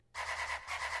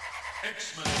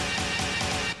X-Men.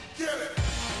 Get it!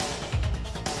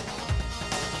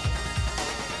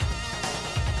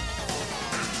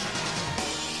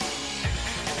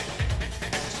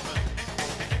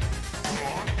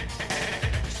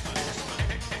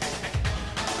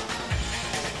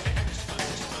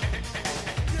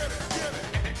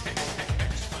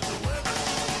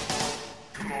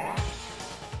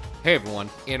 Hey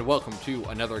everyone, and welcome to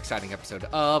another exciting episode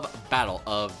of Battle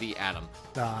of the Atom.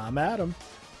 I'm Adam.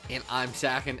 And I'm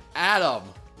Zach, and Adam,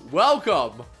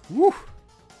 welcome! Woo!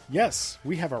 Yes,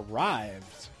 we have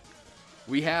arrived.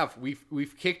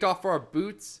 We've kicked off our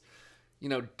boots,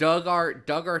 dug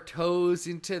our toes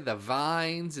into the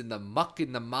vines and the muck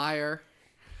and the mire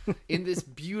in this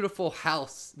beautiful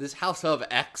house, this house of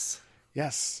X.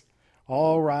 Yes,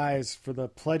 all rise for the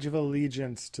Pledge of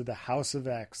Allegiance to the House of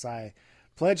X. I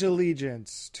pledge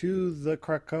allegiance to the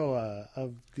Krakoa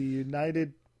of the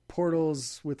United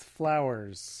Portals with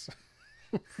Flowers.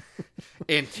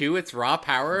 And to its raw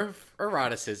power of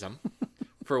eroticism,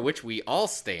 for which we all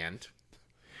stand.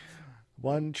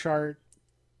 One chart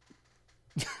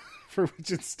for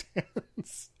which it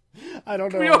stands. I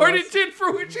don't know. We already did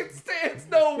for which it stands.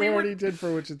 No, we already did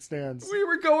for which it stands. We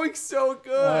were going so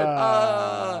good.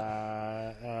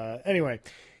 Anyway.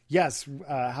 Yes,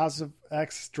 House of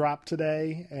X dropped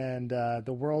today, and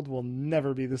the world will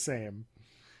never be the same.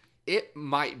 It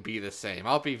might be the same.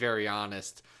 I'll be very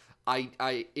honest.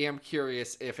 I am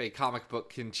curious if a comic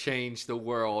book can change the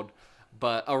world,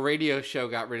 but a radio show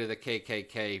got rid of the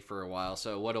KKK for a while,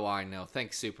 so what do I know?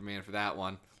 Thanks, Superman, for that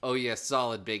one. Oh, yeah,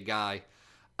 solid big guy.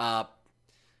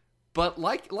 But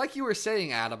like you were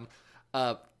saying, Adam,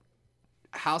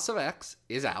 House of X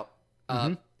is out,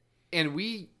 and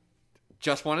we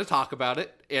just want to talk about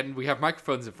it, and we have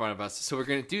microphones in front of us, so we're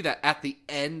going to do that at the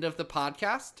end of the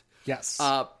podcast. Yes.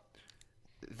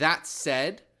 That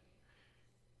said,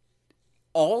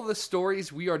 all the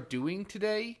stories we are doing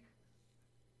today,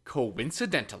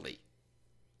 coincidentally,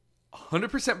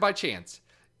 100% by chance,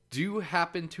 do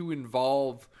happen to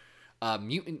involve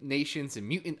mutant nations and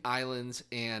mutant islands,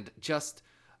 and just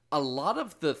a lot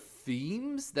of the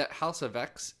themes that House of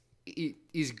X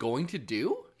is going to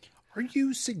do. Are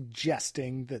you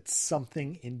suggesting that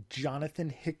something in Jonathan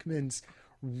Hickman's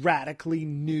radically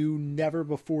new,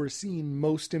 never-before-seen,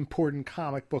 most important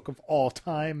comic book of all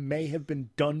time may have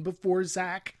been done before,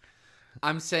 Zach?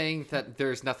 I'm saying that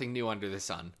there's nothing new under the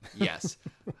sun, yes.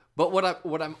 But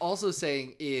what I'm also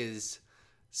saying is,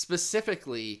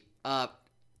 specifically,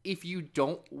 if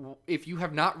you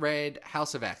have not read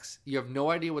House of X, you have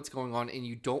no idea what's going on, and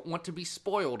you don't want to be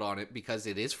spoiled on it because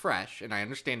it is fresh, and I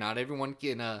understand not everyone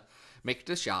can make it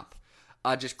to shop.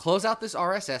 Just close out this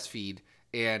RSS feed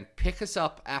and pick us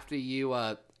up after you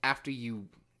I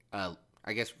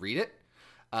guess read it,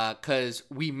 because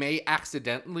we may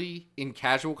accidentally in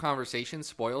casual conversation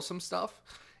spoil some stuff,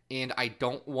 and I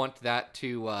don't want that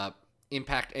to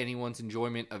impact anyone's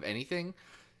enjoyment of anything.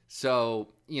 So,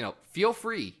 feel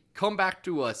free. Come back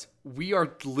to us. We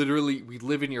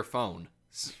live in your phone.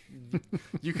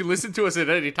 You can listen to us at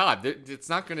any time. It's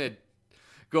not going to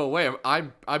go away.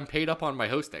 I'm paid up on my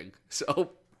hosting.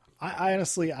 So I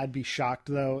honestly, I'd be shocked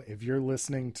though if you're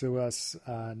listening to us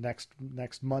next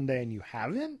Monday and you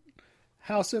haven't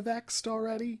House of X'd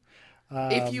already.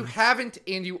 If you haven't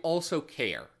and you also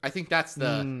care, I think that's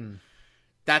the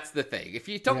thing. If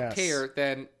you don't care,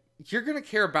 then you're going to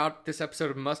care about this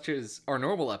episode as much as our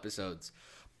normal episodes.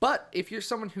 But if you're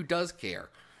someone who does care,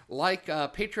 like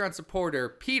Patreon supporter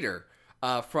Peter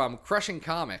from Crushing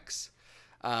Comics,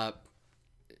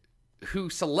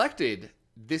 who selected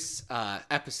this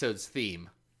episode's theme,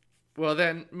 well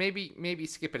then maybe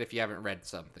skip it if you haven't read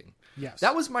something. Yes.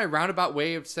 That was my roundabout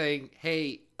way of saying,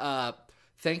 hey,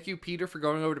 thank you, Peter, for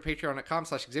going over to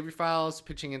patreon.com/XavierFiles,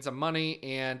 pitching in some money,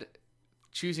 and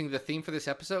choosing the theme for this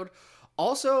episode.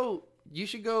 Also, you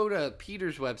should go to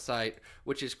Peter's website,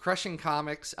 which is Crushing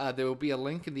Comics. There will be a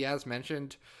link in the as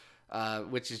mentioned,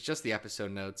 which is just the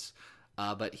episode notes.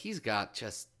 But he's got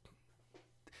just,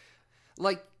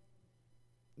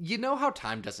 you know how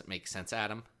time doesn't make sense,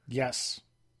 Adam? Yes.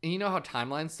 And you know how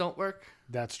timelines don't work?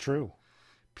 That's true.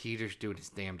 Peter's doing his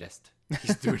damnedest.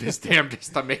 He's doing his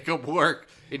damnedest to make it work,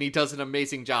 and he does an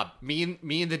amazing job. Me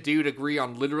and the dude agree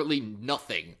on literally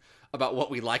nothing about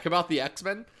what we like about the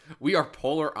X-Men. We are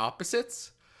polar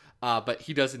opposites, but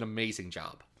he does an amazing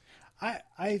job.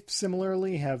 I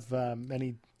similarly have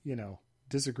many,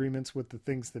 disagreements with the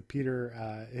things that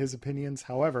Peter, his opinions.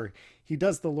 However, he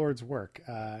does the Lord's work,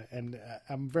 and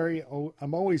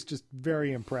I'm always just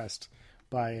very impressed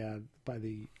by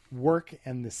the work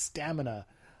and the stamina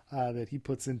that he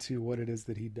puts into what it is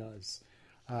that he does.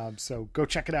 So go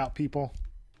check it out, people.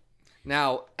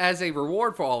 Now, as a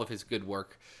reward for all of his good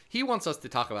work, he wants us to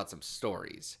talk about some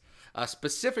stories.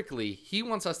 Specifically, he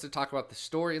wants us to talk about the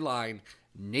storyline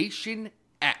Nation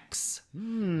X.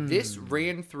 This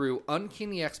ran through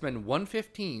Uncanny X-Men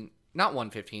 515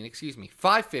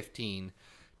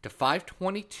 to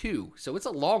 522, so it's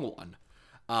a long one.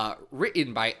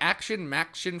 Written by Action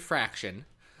Maction Fraction,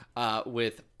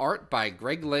 with art by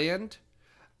Greg Land,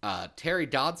 Terry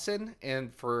Dodson,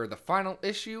 and for the final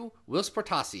issue, Will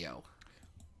Sportasio.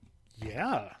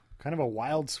 Yeah, kind of a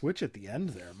wild switch at the end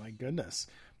there. My goodness.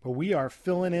 But we are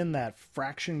filling in that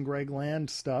Fraction Greg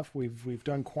Land stuff. We've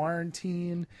done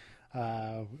Quarantine.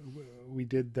 We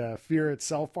did the Fear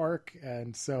Itself arc,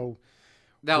 and so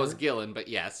That was Gillen, but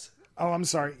yes. Oh, I'm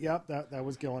sorry. Yep, that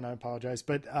was Gillen. I apologize.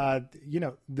 But,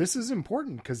 this is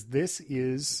important because this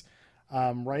is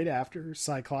right after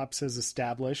Cyclops has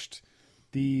established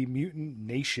the mutant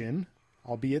nation,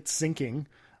 albeit sinking,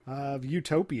 of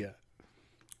Utopia.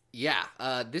 Yeah,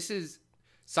 this is...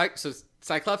 So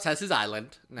Cyclops has his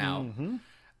island now.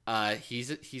 Mm-hmm.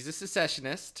 He's a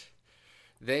secessionist.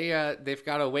 They've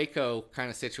got a Waco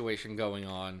kind of situation going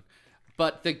on.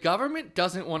 But the government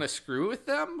doesn't want to screw with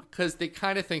them because they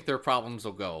kind of think their problems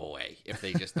will go away if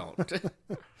they just don't.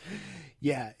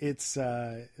 Yeah, it's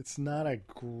not a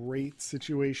great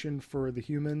situation for the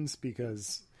humans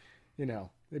because,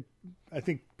 I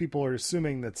think people are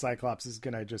assuming that Cyclops is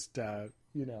going to just,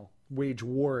 wage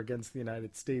war against the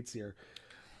United States here.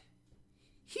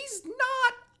 He's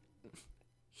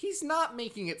not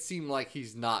making it seem like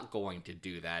he's not going to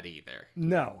do that either.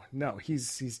 No,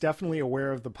 he's definitely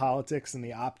aware of the politics and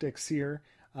the optics here.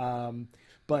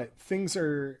 But things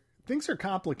are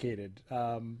complicated.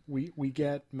 We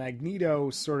get Magneto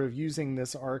sort of using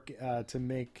this arc to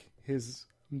make his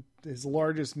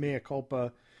largest mea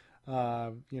culpa.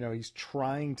 He's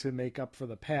trying to make up for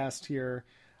the past here.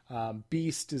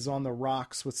 Beast is on the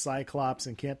rocks with Cyclops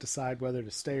and can't decide whether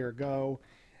to stay or go.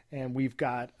 And we've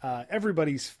got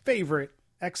everybody's favorite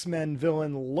X-Men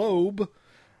villain, Loeb,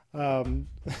 on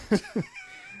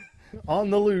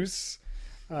the loose,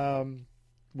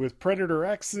 with Predator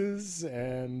X's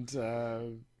and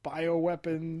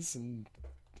bioweapons. And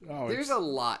there's a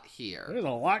lot here. There's a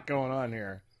lot going on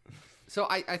here. So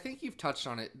I think you've touched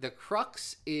on it. The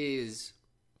crux is,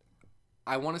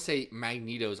 I want to say,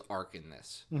 Magneto's arc in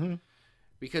this. Mm-hmm.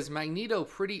 Because Magneto,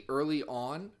 pretty early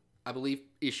on, I believe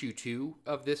issue 2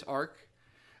 of this arc,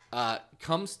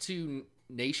 comes to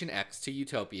Nation X, to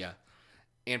Utopia,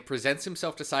 and presents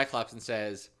himself to Cyclops and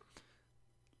says,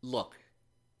 look,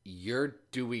 you're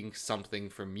doing something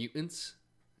for mutants,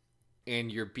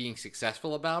 and you're being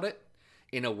successful about it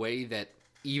in a way that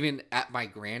even at my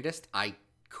grandest, I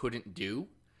couldn't do.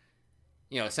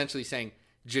 Essentially saying,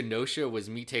 Genosha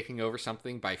was me taking over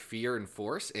something by fear and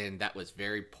force, and that was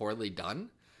very poorly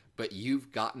done. But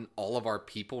you've gotten all of our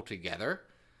people together,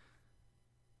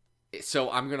 so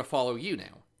I'm going to follow you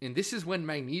now. And this is when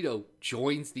Magneto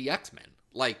joins the X-Men.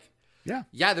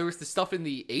 Yeah, there was the stuff in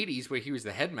the 80s where he was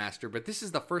the headmaster, but this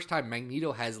is the first time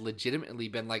Magneto has legitimately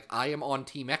been like, I am on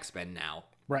Team X-Men now.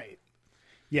 Right.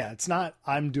 Yeah, it's not,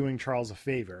 I'm doing Charles a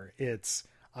favor. It's,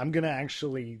 I'm going to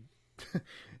actually...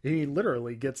 He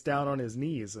literally gets down on his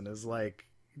knees and is like,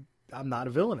 I'm not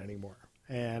a villain anymore.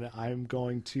 And I'm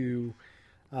going to...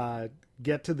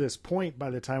 get to this point by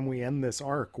the time we end this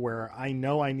arc where I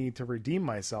know I need to redeem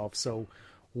myself. So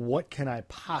what can I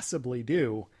possibly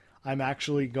do? I'm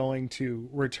actually going to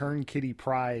return Kitty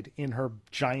Pryde in her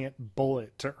giant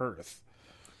bullet to Earth.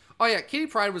 Oh yeah, Kitty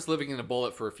Pryde was living in a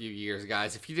bullet for a few years,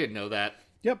 guys, if you didn't know that.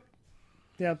 Yep.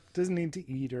 Yeah, doesn't need to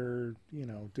eat or,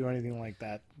 do anything like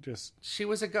that. Just she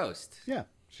was a ghost. Yeah,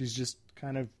 she's just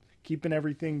kind of keeping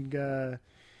everything,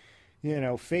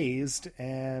 phased,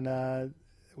 and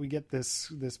we get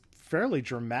this fairly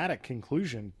dramatic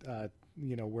conclusion,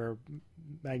 where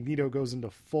Magneto goes into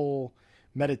full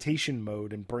meditation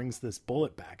mode and brings this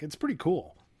bullet back. It's pretty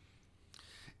cool.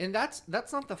 And that's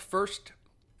not the first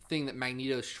thing that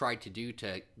Magneto's tried to do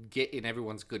to get in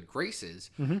everyone's good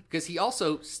graces, because he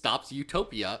also stops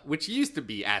Utopia, which used to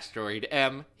be Asteroid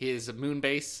M, his moon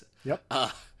base. Yep.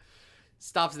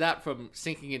 Stops that from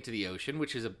sinking into the ocean,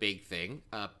 which is a big thing.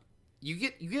 You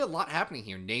get a lot happening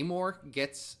here. Namor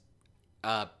gets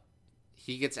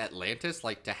Atlantis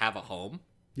to have a home.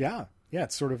 Yeah,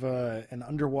 it's sort of an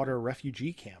underwater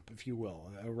refugee camp, if you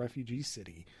will, a refugee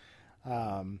city.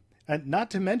 And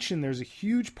not to mention, there's a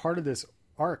huge part of this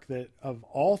arc that, of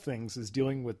all things, is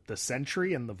dealing with the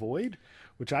Sentry and the Void,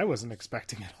 which I wasn't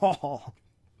expecting at all.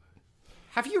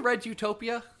 Have you read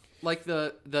Utopia?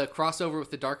 The crossover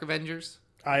with the Dark Avengers?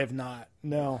 I have not.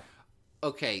 No.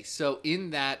 Okay, so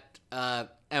in that,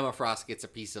 Emma Frost gets a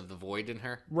piece of the void in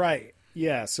her. Right.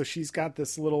 Yeah. So she's got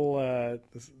this little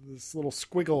this little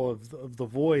squiggle of the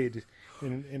void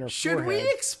in her Should forehead.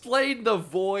 we explain the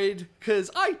void?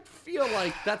 Because I feel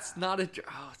like that's not a...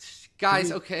 Oh,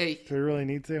 guys, okay. Do we really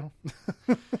need to?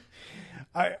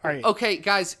 All right. Okay,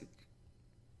 guys.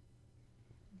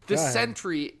 The Go ahead.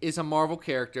 Sentry is a Marvel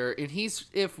character, and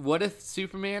what if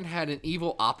Superman had an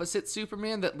evil opposite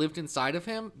Superman that lived inside of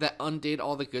him that undid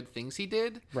all the good things he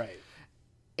did? Right.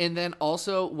 And then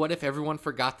also, what if everyone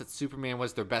forgot that Superman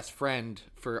was their best friend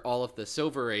for all of the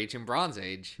Silver Age and Bronze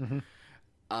Age?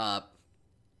 Because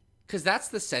that's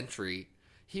the Sentry.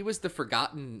 He was the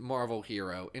forgotten Marvel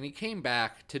hero, and he came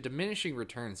back to diminishing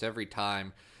returns every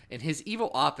time. And his evil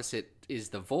opposite is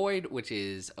the Void, which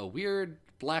is a weird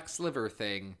black sliver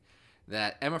thing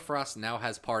that Emma Frost now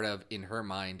has part of in her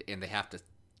mind, and they have to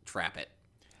trap it.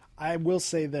 I will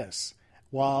say this.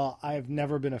 While I've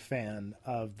never been a fan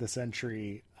of the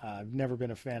Sentry, I've never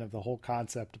been a fan of the whole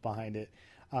concept behind it.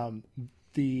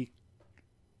 The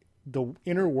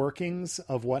inner workings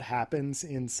of what happens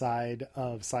inside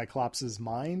of Cyclops'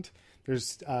 mind.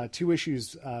 There's 2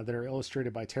 issues that are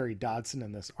illustrated by Terry Dodson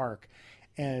in this arc,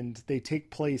 and they take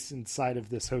place inside of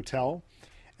this hotel.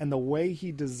 And the way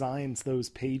he designs those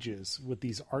pages with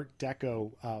these Art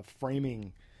Deco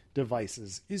framing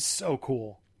devices is so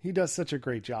cool. He does such a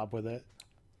great job with it.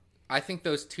 I think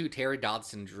those 2 Terry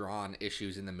Dodson drawn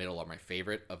issues in the middle are my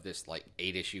favorite of this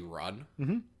 8-issue run.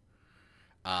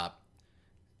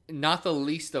 Not the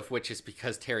least of which is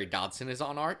because Terry Dodson is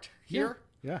on art here.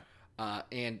 Yeah.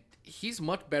 And he's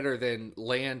much better than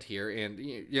Land here. And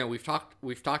we've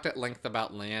talked at length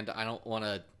about Land. I don't want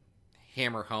to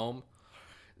hammer home.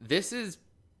 This is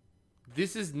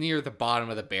near the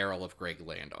bottom of the barrel of Greg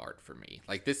Land art for me.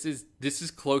 This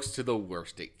is close to the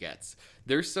worst it gets.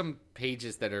 There's some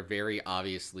pages that are very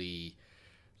obviously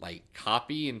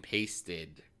copy and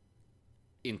pasted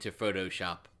into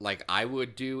Photoshop, like I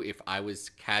would do if I was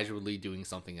casually doing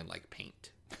something in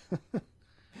Paint.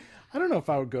 I don't know if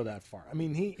I would go that far. I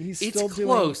mean, he's It's still doing...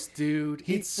 close, dude.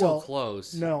 It's so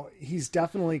close. No, he's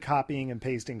definitely copying and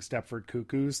pasting Stepford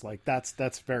Cuckoos.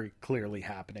 That's very clearly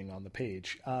happening on the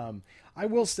page. I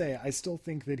will say, I still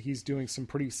think that he's doing some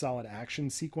pretty solid action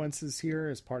sequences here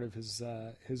as part of his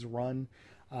run.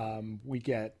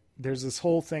 There's this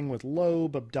whole thing with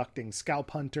Loeb abducting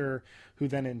Scalp Hunter, who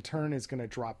then in turn is going to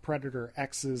drop Predator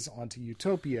X's onto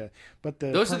Utopia. But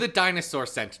those are the dinosaur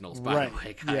sentinels, by the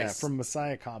way, guys. Yeah, from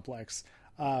Messiah Complex.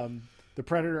 The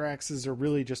Predator X's are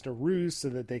really just a ruse so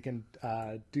that they can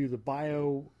do the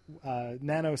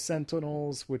nano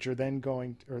sentinels, which are then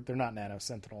they're not nano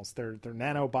sentinels, they're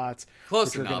nanobots, Close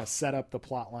which enough. are going to set up the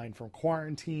plot line from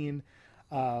Quarantine.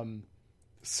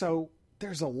 So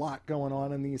there's a lot going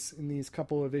on in these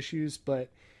couple of issues, but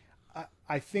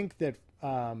I think that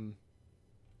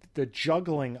the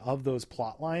juggling of those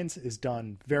plot lines is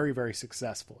done very, very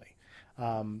successfully.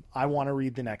 I want to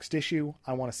read the next issue.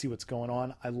 I want to see what's going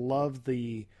on. I love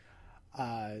the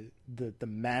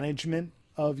management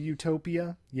of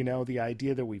Utopia. The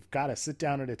idea that we've got to sit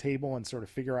down at a table and sort of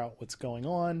figure out what's going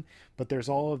on, but there's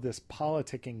all of this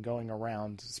politicking going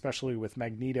around, especially with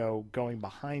Magneto going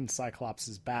behind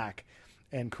Cyclops' back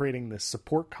and creating this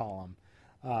support column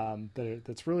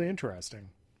that's really interesting.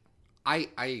 I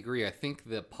agree. I think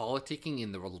the politicking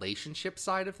in the relationship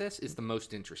side of this is the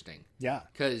most interesting. Yeah.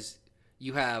 Because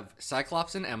you have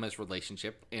Cyclops and Emma's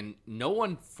relationship, and no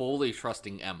one fully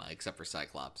trusting Emma except for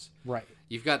Cyclops. Right.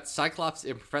 You've got Cyclops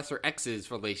and Professor X's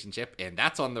relationship, and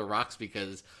that's on the rocks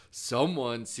because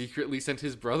someone secretly sent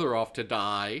his brother off to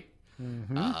die.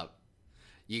 Mm-hmm.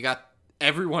 You got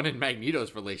everyone in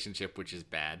Magneto's relationship, which is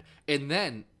bad. And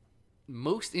then,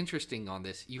 most interesting on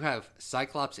this, you have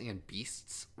Cyclops and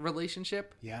Beast's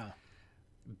relationship. Yeah.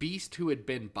 Beast, who had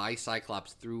been by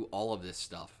Cyclops through all of this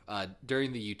stuff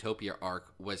during the Utopia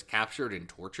arc, was captured and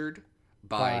tortured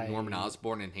by Norman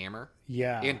Osborn and Hammer.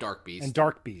 Yeah. And Dark Beast. And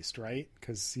Dark Beast, right?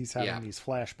 Because he's having these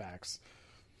flashbacks.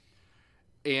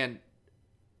 And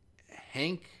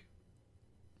Hank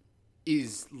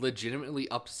is legitimately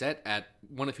upset at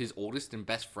one of his oldest and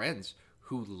best friends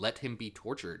who let him be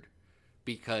tortured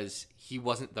because he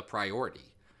wasn't the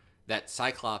priority. That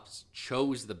Cyclops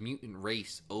chose the mutant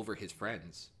race over his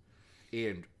friends.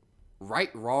 And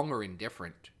right, wrong, or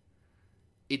indifferent,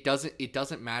 it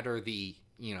doesn't matter the,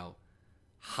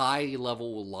 high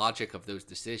level logic of those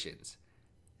decisions.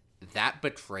 That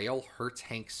betrayal hurts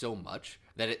Hank so much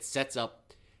that it sets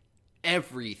up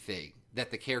everything that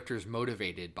the character is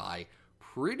motivated by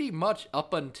pretty much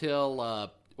up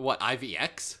until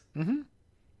IVX? Mm-hmm.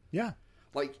 Yeah.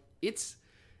 It's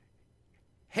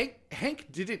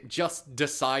Hank didn't just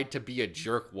decide to be a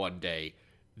jerk one day.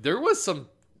 there was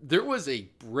a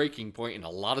breaking point and a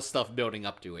lot of stuff building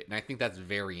up to it, and I think that's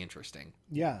very interesting.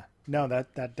 Yeah, no,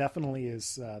 that definitely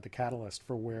is the catalyst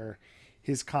for where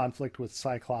his conflict with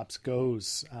Cyclops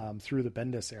goes through the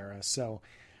Bendis era. So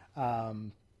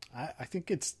I think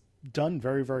it's done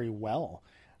very, very well.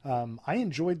 I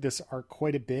enjoyed this arc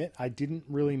quite a bit. I didn't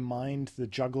really mind the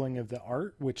juggling of the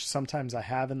art, which sometimes I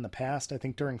have in the past. I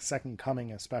think during Second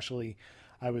Coming, especially,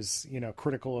 I was,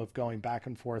 critical of going back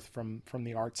and forth from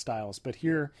the art styles. But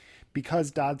here, because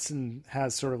Dodson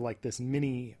has sort of like this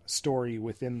mini story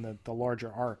within the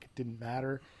larger arc, it didn't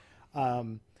matter.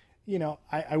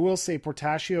 I will say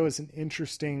Portacio is an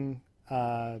interesting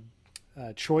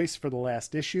choice for the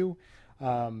last issue.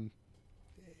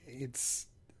 It's,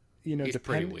 He's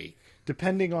pretty weak.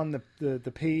 Depending on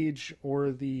the page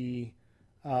or the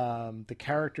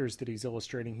characters that he's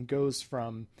illustrating, he goes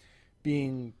from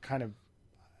being kind of,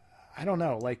 I don't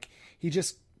know, like he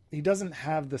doesn't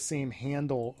have the same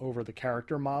handle over the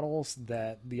character models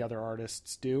that the other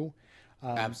artists do.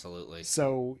 Absolutely.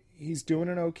 So he's doing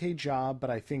an okay job, but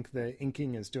I think the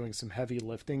inking is doing some heavy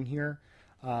lifting here,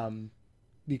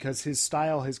 because his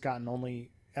style has gotten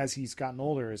as he's gotten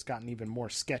older, has gotten even more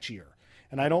sketchier.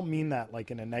 And I don't mean that like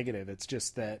in a negative. It's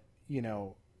just that,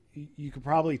 you could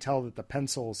probably tell that the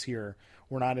pencils here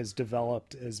were not as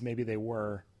developed as maybe they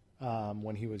were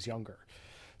when he was younger.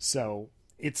 So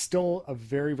it's still a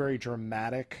very, very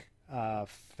dramatic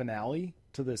finale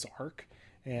to this arc.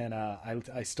 And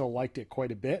I still liked it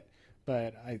quite a bit,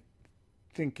 but I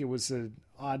think it was an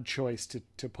odd choice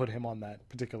to put him on that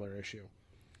particular issue.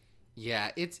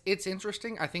 Yeah, it's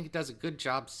interesting. I think it does a good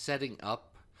job setting up,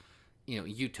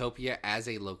 Utopia as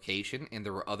a location, and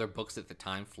there were other books at the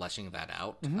time fleshing that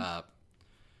out. Mm-hmm.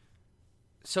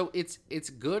 So it's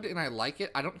good, and I like it.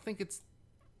 I don't think it's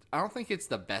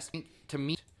the best to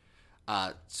me.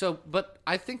 But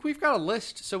I think we've got a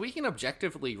list, so we can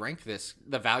objectively rank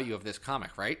the value of this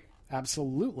comic, right?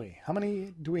 Absolutely. How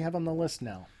many do we have on the list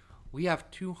now? We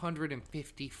have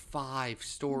 255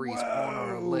 stories on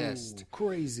our list.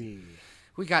 Crazy.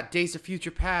 We got Days of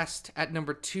Future Past at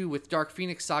number 2 with Dark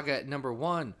Phoenix Saga at number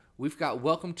 1. We've got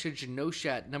Welcome to Genosha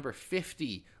at number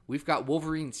 50. We've got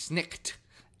Wolverine Snicked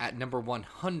at number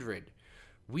 100.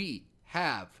 We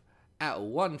have at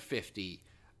 150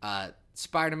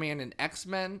 Spider-Man and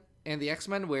X-Men and the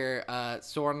X-Men, where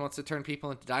Soren wants to turn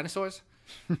people into dinosaurs.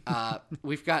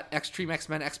 We've got Extreme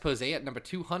X-Men Expose at number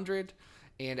 200.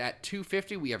 And at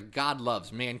 250, we have God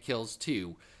Loves, Man Kills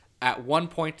 2. At one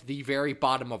point, the very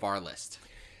bottom of our list.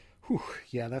 Whew,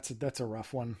 yeah, that's a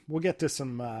rough one. We'll get to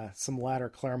some latter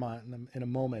Claremont in a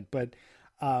moment. But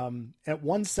at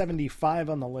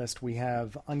 175 on the list, we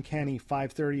have Uncanny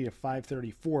 530 to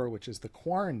 534, which is the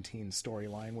Quarantine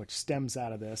storyline, which stems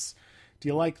out of this. Do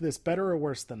you like this better or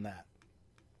worse than that?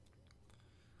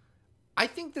 I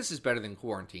think this is better than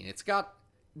Quarantine.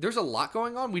 There's a lot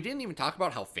going on. We didn't even talk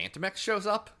about how Phantom X shows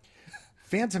up.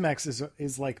 Phantom X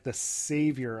is like the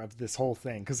savior of this whole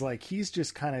thing, because like he's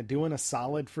just kind of doing a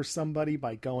solid for somebody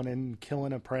by going in and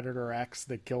killing a Predator X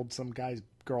that killed some guy's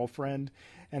girlfriend,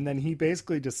 and then he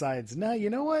basically decides, nah, you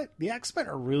know what? The X-Men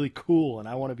are really cool, and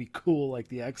I want to be cool like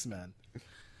the X-Men.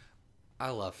 I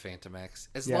love Phantom X.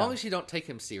 As long as you don't take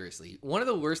him seriously. One of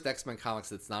the worst X-Men comics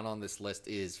that's not on this list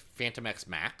is Phantom X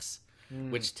Max,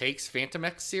 which takes Phantom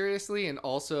X seriously and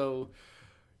also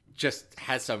just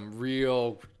has some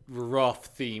real rough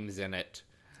themes in it.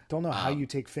 Don't know how you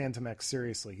take Phantom X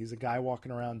seriously. He's a guy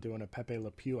walking around doing a Pepe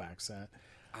Le Pew accent.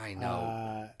 I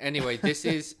know. Anyway, this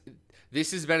is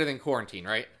better than Quarantine,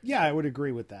 right? Yeah, I would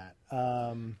agree with that.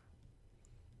 Trying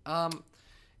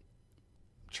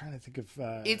to think of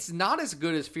it's not as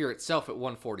good as Fear Itself at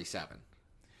 147.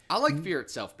 I like Fear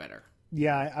Itself better.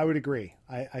 Yeah, I would agree.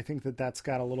 I think that's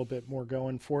got a little bit more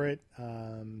going for it.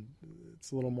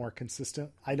 It's a little more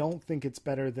consistent. I don't think it's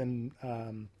better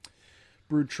than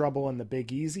Brood Trouble and the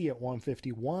Big Easy at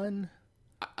 151.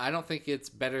 I don't think it's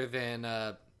better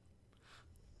than...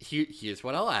 Here's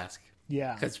what I'll ask.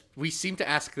 Yeah. Because we seem to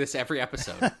ask this every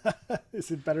episode. Is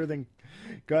it better than...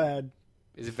 Go ahead.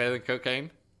 Is it better than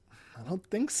Cocaine? I don't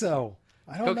think so.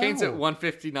 I don't Cocaine's know. at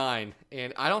 159,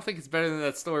 and I don't think it's better than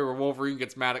that story where Wolverine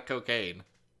gets mad at Cocaine.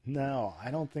 No,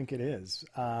 I don't think it is.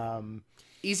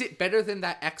 Is it better than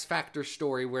that X Factor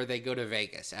story where they go to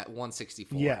Vegas at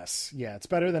 164? Yes. Yeah, it's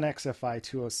better than XFI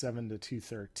 207 to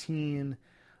 213.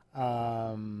 It's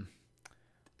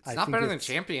not better than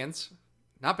Champions.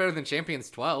 Not better than Champions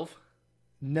 12.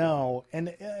 No,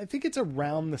 and I think it's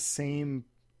around the same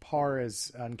par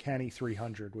as Uncanny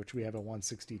 300, which we have at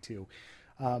 162.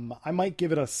 I might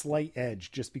give it a slight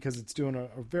edge just because it's doing a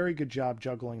very good job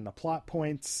juggling the plot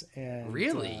points. And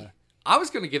really? I was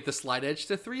going to give the slight edge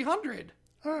to 300.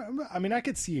 I mean, I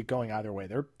could see it going either way.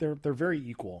 They're very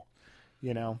equal,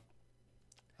 you know.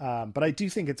 But I do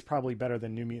think it's probably better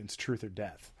than New Mutants Truth or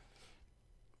Death.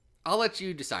 I'll let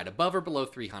you decide, above or below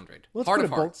 300.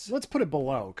 Let's put it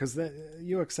below, because the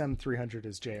UXM 300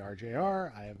 is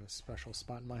JRJR. I have a special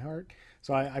spot in my heart.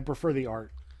 So I prefer the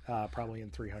art probably in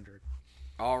 300.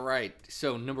 All right.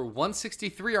 So number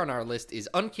 163 on our list is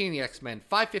Uncanny X-Men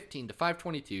 515 to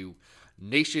 522,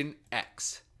 Nation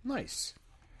X. Nice.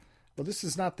 Well, this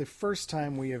is not the first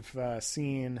time we have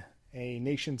seen a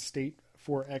nation state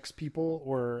for X people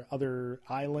or other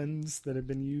islands that have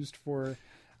been used for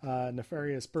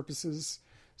nefarious purposes.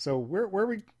 So where are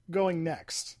we going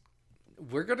next?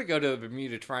 We're going to go to the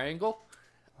Bermuda Triangle.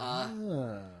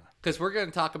 Because we're going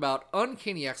to talk about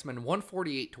Uncanny X-Men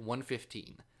 148 to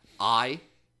 115.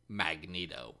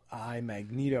 Magneto.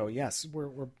 Magneto. Yes,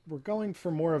 we're going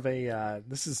for more of a.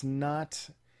 This is not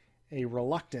a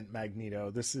reluctant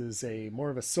Magneto. This is more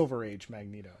of a Silver Age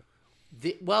Magneto.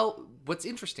 Well, what's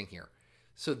interesting here?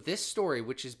 So this story,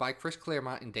 which is by Chris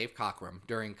Claremont and Dave Cockrum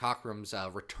during Cockrum's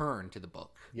return to the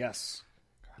book. Yes.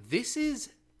 This is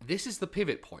the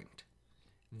pivot point.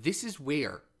 This is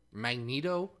where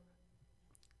Magneto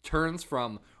turns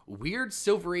from weird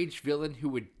Silver Age villain who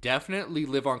would definitely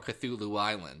live on Cthulhu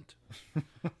Island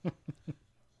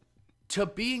to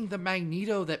being the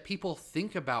Magneto that people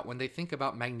think about when they think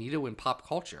about Magneto in pop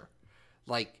culture.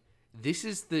 Like, this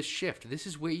is the shift. This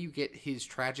is where you get his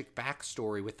tragic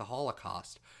backstory with the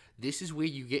Holocaust. This is where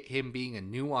you get him being a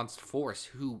nuanced force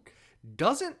who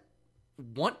doesn't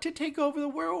want to take over the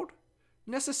world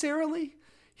necessarily.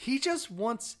 He just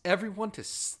wants everyone to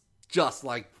just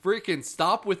like freaking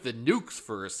stop with the nukes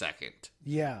for a second.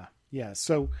 Yeah.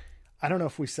 So I don't know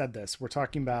if we said this. We're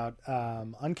talking about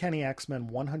Uncanny X-Men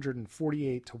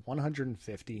 148 to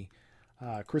 150.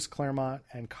 Chris Claremont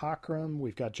and Cockrum.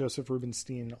 We've got Joseph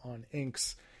Rubinstein on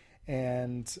inks.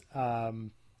 And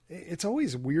it's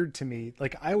always weird to me.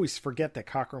 Like, I always forget that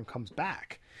Cockrum comes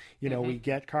back. You know, we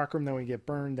get Cockrum, then we get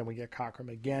Byrne, then we get Cockrum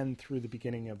again through the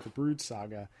beginning of the Brood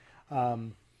Saga.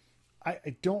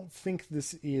 I don't think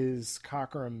this is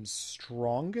Cockrum's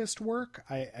strongest work.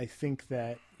 I think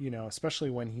that, you know,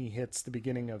 especially when he hits the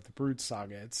beginning of the Brood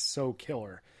Saga, it's so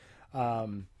killer.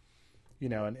 You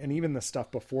know, and even the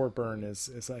stuff before Byrne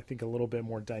is I think a little bit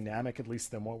more dynamic, at least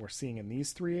than what we're seeing in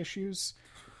these 3 issues.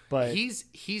 But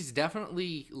he's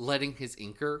definitely letting his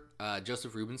inker,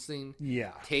 Joseph Rubinstein,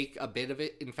 take a bit of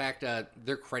it. In fact,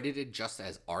 they're credited just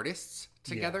as artists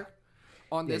together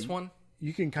on this one.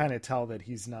 You can kind of tell that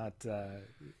he's not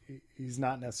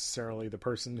necessarily the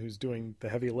person who's doing the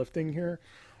heavy lifting here.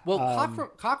 Well,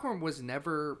 Cockrum was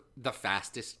never the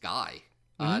fastest guy.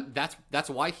 That's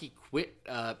why he quit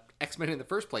X-Men in the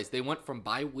first place. They went from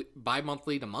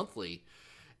bi-monthly to monthly,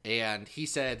 and he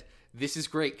said, "This is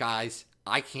great, guys.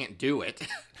 I can't do it."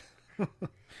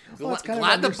 Well,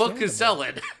 glad the book is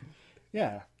selling.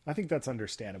 Yeah, I think that's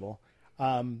understandable.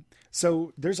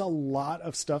 So there's a lot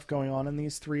of stuff going on in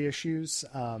these 3 issues,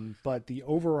 but the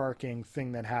overarching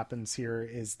thing that happens here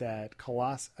is that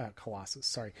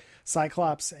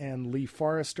Cyclops and Lee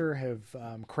Forrester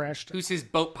have crashed. Who's his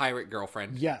boat pirate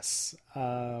girlfriend? Yes,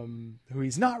 who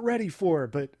he's not ready for,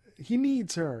 but he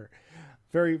needs her.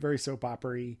 Very, very soap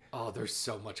opera-y. Oh, there's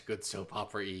so much good soap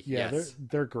opera-y. Yeah, yes.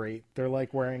 They're great. They're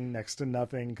like wearing next to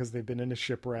nothing because they've been in a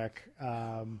shipwreck.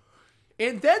 And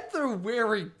then they're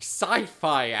wearing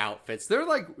sci-fi outfits. They're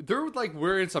like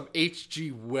wearing some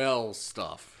H.G. Wells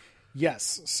stuff.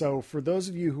 Yes. So for those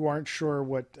of you who aren't sure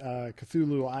what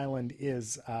Cthulhu Island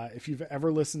is, if you've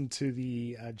ever listened to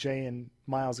the Jay and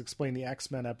Miles Explain the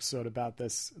X-Men episode about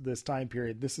this time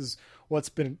period, this is what's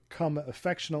become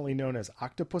affectionately known as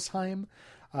Octopusheim.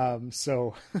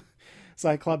 So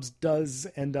Cyclops does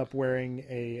end up wearing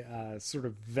a sort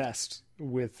of vest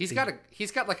with. He's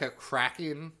got like a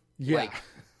Kraken. Yeah.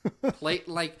 Like,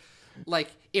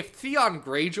 like if Theon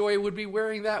Greyjoy would be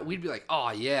wearing that, we'd be like,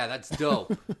 oh yeah, that's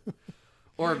dope.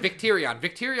 Or Victorion.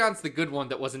 Victorion's the good one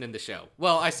that wasn't in the show.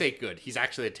 Well, I say good. He's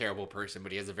actually a terrible person,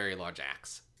 but he has a very large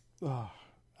axe.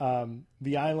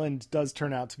 The island does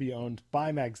turn out to be owned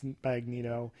by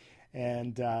Magneto,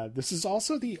 and this is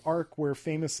also the arc where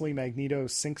famously Magneto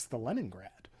sinks the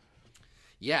Leningrad.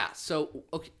 Yeah. So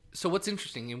what's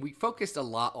interesting, and we focused a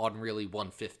lot on really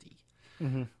 150.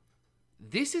 Mm-hmm.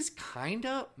 This is kind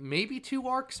of maybe 2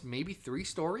 arcs, maybe 3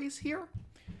 stories here.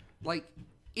 Like,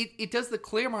 it does the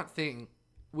Claremont thing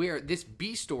where this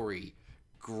B story,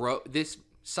 this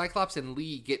Cyclops and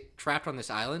Lee get trapped on this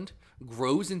island,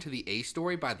 grows into the A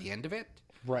story by the end of it.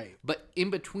 Right. But in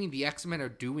between, the X-Men are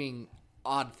doing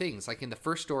odd things. Like in the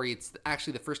first story, it's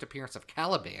actually the first appearance of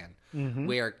Caliban,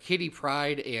 where Kitty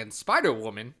Pryde and Spider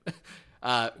Woman,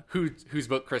 whose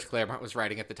book Chris Claremont was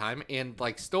writing at the time, and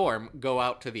like Storm go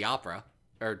out to the opera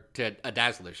or to a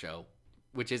Dazzler show,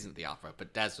 which isn't the opera,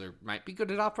 but Dazzler might be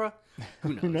good at opera.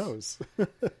 Who knows? Who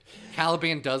knows?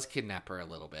 Caliban does kidnap her a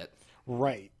little bit.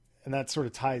 Right. And that sort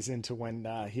of ties into when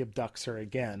he abducts her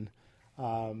again.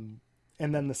 And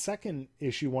then the second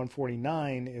issue,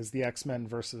 149, is the X-Men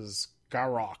versus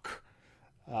Garrock.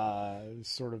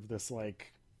 Sort of this,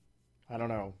 like, I don't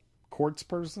know, quartz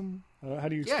person? How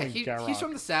do you explain Garrock? He's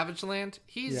from the Savage Land.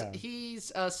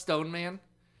 He's a stone man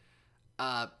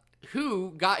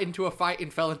who got into a fight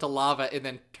and fell into lava and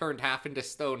then turned half into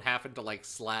stone, half into, like,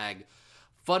 slag.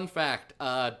 Fun fact,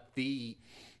 the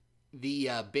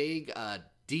big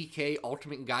DK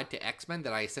Ultimate Guide to X-Men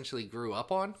that I essentially grew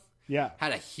up on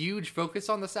had a huge focus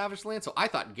on the Savage Land, so I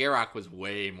thought Garrock was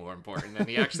way more important than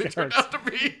he actually turned out to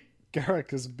be.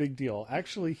 Garrock is a big deal.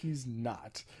 Actually, he's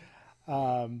not.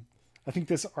 I think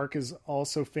this arc is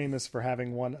also famous for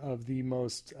having one of the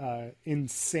most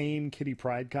insane Kitty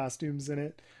Pryde costumes in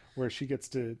it, where she gets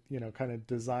to, kind of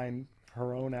design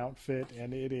her own outfit,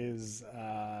 and it is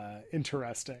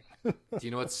interesting. Do you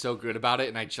know what's so good about it?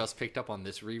 And I just picked up on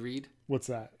this reread. What's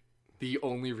that? The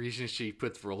only reason she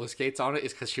puts roller skates on it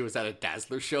is because she was at a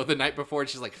Dazzler show the night before, and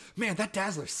she's like, man, that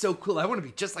Dazzler's so cool. I want to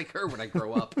be just like her when I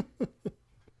grow up.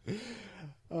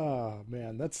 Oh,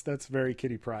 man, that's very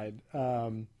Kitty Pryde.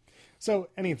 So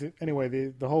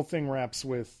anyway, the whole thing wraps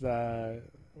with, a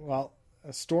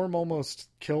Storm almost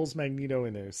kills Magneto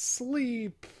in his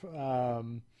sleep.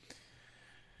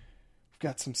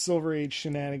 Got some Silver Age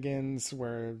shenanigans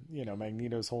where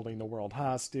Magneto's holding the world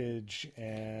hostage,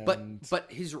 and but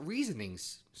his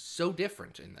reasoning's so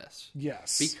different in this.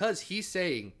 Yes, because he's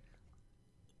saying,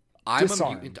 "I'm a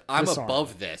mutant. I'm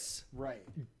above this." Right?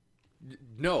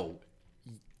 No,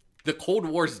 the Cold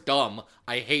War's dumb.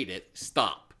 I hate it.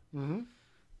 Stop. Mm-hmm.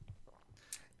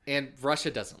 And Russia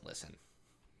doesn't listen.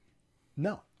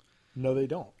 No, they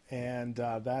don't, and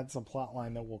that's a plot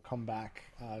line that will come back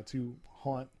to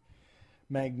haunt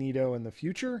Magneto in the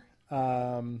future.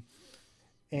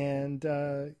 It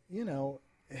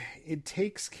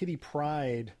takes Kitty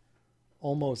Pryde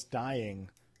almost dying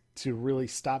to really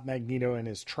stop Magneto in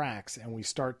his tracks, and we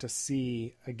start to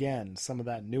see again some of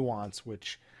that nuance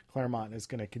which Claremont is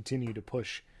going to continue to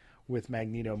push with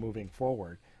Magneto moving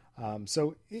forward.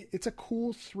 So it's a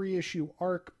cool 3-issue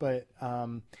arc, but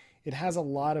it has a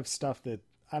lot of stuff that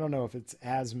I don't know if it's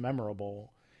as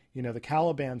memorable. The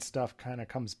Caliban stuff kind of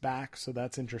comes back, so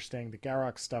that's interesting. The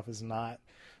Garrock stuff is not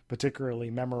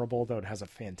particularly memorable, though it has a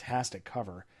fantastic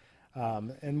cover.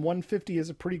 And 150 is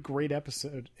a pretty great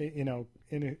episode, in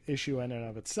an issue in and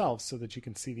of itself, so that you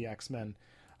can see the X-Men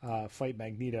fight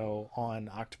Magneto on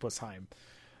Octopusheim.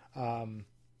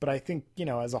 But I think,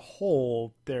 as a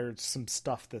whole, there's some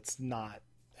stuff that's not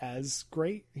as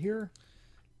great here.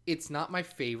 It's not my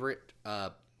favorite.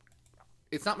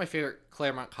 It's not my favorite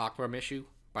Claremont Cockrum issue.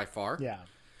 By far.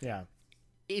 Yeah.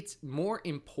 It's more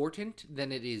important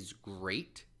than it is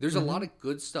great. There's a lot of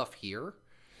good stuff here,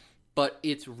 but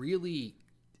it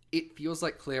feels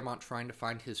like Claremont trying to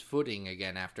find his footing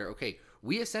again after,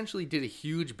 we essentially did a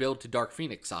huge build to Dark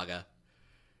Phoenix Saga.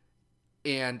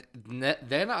 And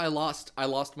then I lost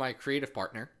my creative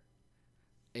partner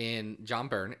in John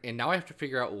Byrne, and now I have to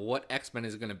figure out what X-Men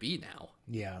is going to be now.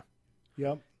 Yeah.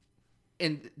 Yep.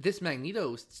 And this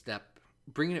Magneto step,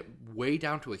 bringing it way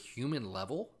down to a human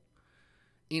level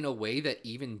in a way that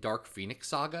even Dark Phoenix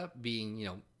Saga, being,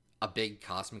 a big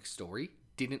cosmic story,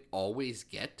 didn't always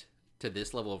get to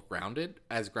this level of grounded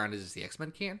as the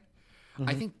X-Men can. Mm-hmm.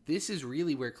 I think this is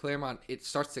really where Claremont, it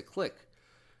starts to click.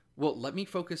 Well, let me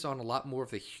focus on a lot more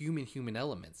of the human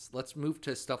elements. Let's move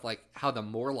to stuff like how the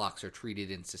Morlocks are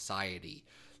treated in society.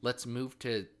 Let's move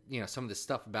to, some of the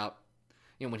stuff about,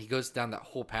 when he goes down that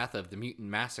whole path of the mutant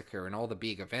massacre and all the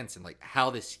big events, and like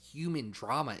how this human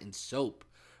drama and soap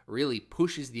really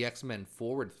pushes the X-Men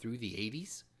forward through the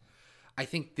 80s. I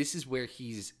think this is where it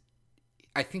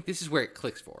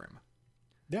clicks for him.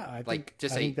 Yeah, I think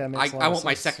that makes a lot I of want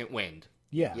my sense. second wind.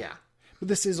 Yeah. Yeah. But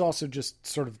this is also just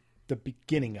sort of the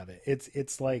beginning of it.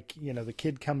 It's like, the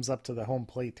kid comes up to the home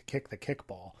plate to kick the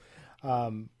kickball.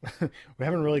 We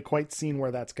haven't really quite seen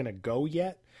where that's going to go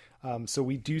yet. So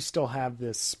we do still have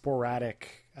this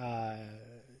sporadic,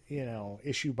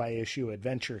 issue by issue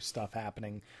adventure stuff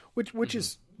happening, which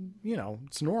is,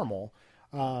 it's normal.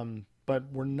 But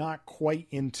we're not quite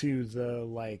into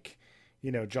the,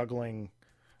 juggling,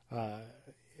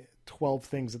 12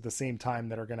 things at the same time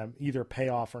that are going to either pay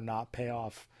off or not pay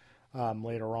off,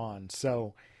 later on.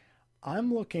 So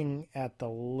I'm looking at the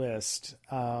list.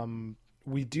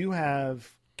 We do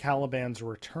have Caliban's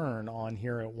return on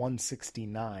here at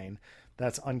 169.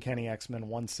 That's Uncanny X-Men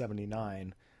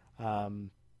 179.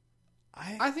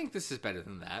 I think this is better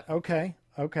than that. Okay.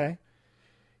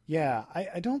 Yeah,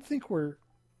 I don't think we're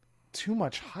too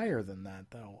much higher than that,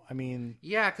 though. I mean...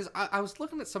 Yeah, because I was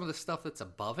looking at some of the stuff that's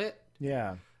above it.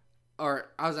 Yeah.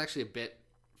 Or I was actually a bit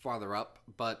farther up,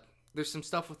 but there's some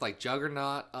stuff with, like,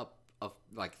 Juggernaut up of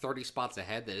like 30 spots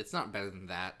ahead that it's not better than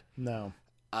that. No.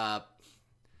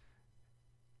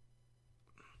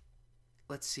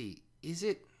 Let's see. Is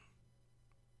it...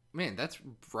 Man, that's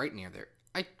right near there.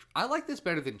 I like this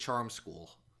better than Charm School.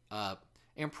 At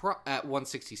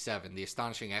 167, the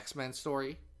Astonishing X-Men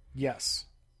story. Yes.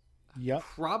 Yep.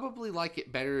 Probably like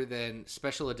it better than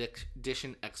Special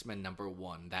Edition X-Men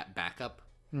 #1, that backup.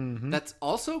 Mm-hmm. That's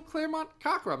also Claremont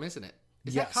Cockrum, isn't it?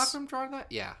 Is Yes. that Cockrum drawing that?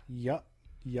 Yeah. Yep.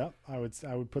 I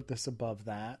would put this above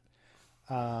that.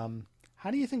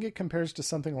 How do you think it compares to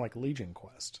something like Legion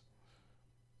Quest?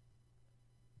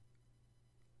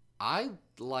 I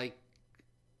like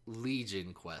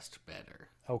Legion Quest better.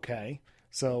 Okay.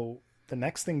 So the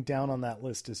next thing down on that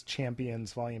list is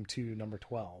Champions Volume 2, number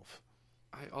 12.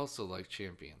 I also like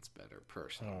Champions better,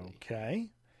 personally. Okay.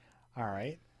 All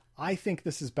right. I think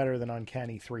this is better than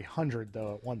Uncanny 300,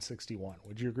 though, at 161.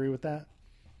 Would you agree with that?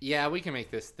 Yeah, we can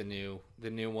make this the new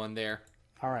one there.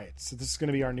 All right. So this is going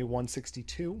to be our new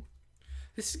 162.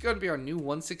 This is going to be our new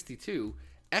 162.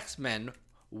 X-Men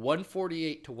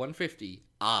 148 to 150.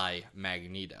 I,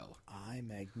 Magneto.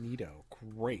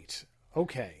 Great.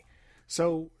 Okay.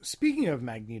 So speaking of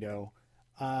Magneto,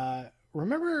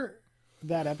 remember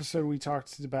that episode we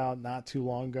talked about not too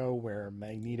long ago where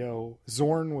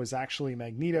Zorn was actually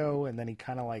Magneto and then he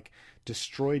kind of like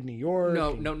destroyed New York?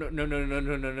 No.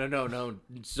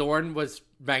 Zorn was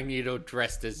Magneto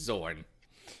dressed as Zorn.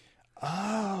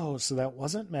 Oh, so that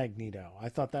wasn't Magneto. I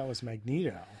thought that was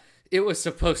Magneto. It was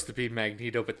supposed to be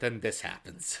Magneto, but then this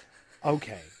happens.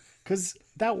 Okay. Because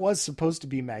that was supposed to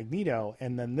be Magneto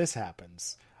and then this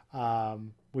happens.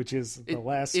 Which is the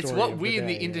last story. It's what we in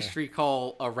the day, industry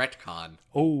call a retcon.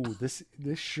 Oh, this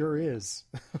sure is.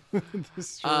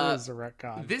 This sure is a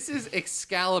retcon. This is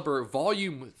Excalibur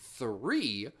Volume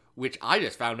 3, which I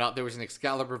just found out there was an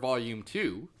Excalibur Volume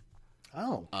 2.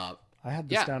 Oh. I had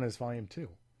this down as Volume 2.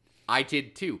 I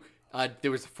did too.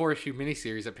 There was a 4-issue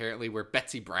miniseries apparently where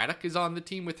Betsy Braddock is on the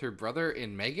team with her brother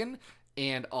and Megan,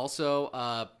 and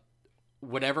also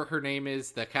whatever her name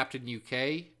is, the Captain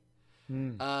UK.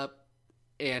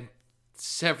 And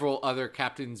several other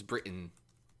Captains Britain.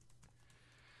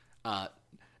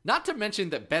 Not to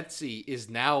mention that Betsy is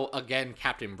now again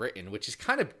Captain Britain, which is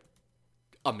kind of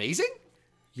amazing.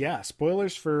 Yeah,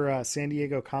 spoilers for San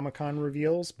Diego Comic-Con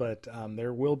reveals, but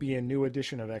there will be a new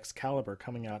edition of Excalibur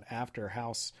coming out after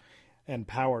House and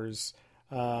Powers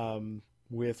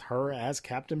with her as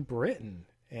Captain Britain.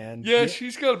 And yeah,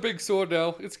 she's got a big sword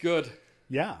now. It's good.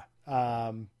 Yeah.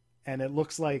 And it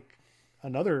looks like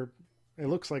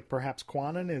perhaps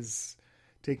Quanon is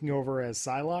taking over as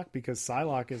Psylocke because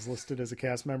Psylocke is listed as a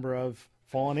cast member of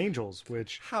Fallen Angels,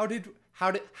 which how did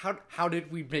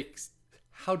we make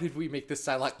the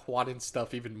Psylocke Quanon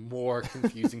stuff even more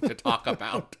confusing to talk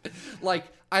about? Like,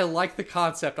 I like the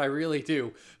concept, I really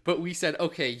do, but we said,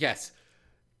 okay, yes,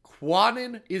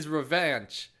 Quanon is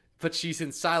Revenge, but she's in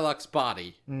Psylocke's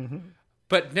body. Mm-hmm.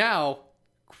 But now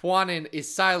Quanon is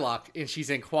Psylocke and she's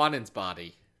in Quanon's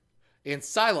body. And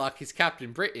Psylocke is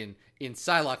Captain Britain in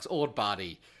Psylocke's old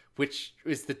body, which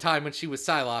is the time when she was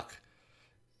Psylocke.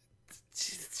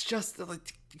 It's just,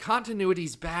 like,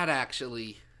 continuity's bad,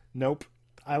 actually. Nope.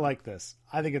 I like this.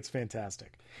 I think it's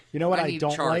fantastic. You know what I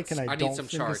don't like, and I don't need some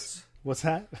think charts. What's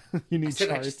that? You need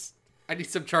charts? I need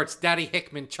some charts. Daddy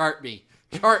Hickman, chart me.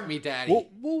 Chart me, Daddy.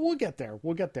 We'll get there.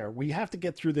 We'll get there. We have to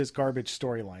get through this garbage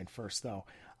storyline first, though.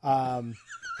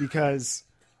 Because...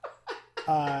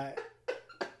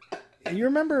 you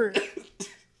remember...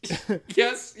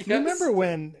 Yes. You remember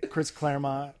when Chris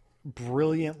Claremont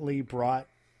brilliantly brought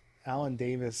Alan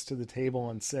Davis to the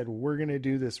table and said, we're going to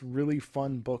do this really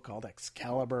fun book called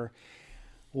Excalibur?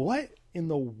 What in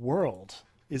the world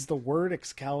is the word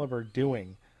Excalibur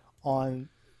doing on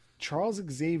Charles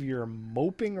Xavier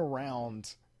moping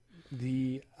around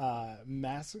the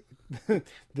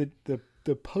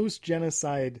the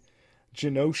post-genocide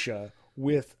Genosha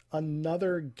with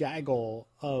another gaggle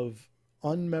of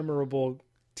unmemorable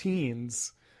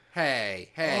teens? Hey,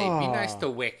 be nice to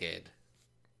Wicked.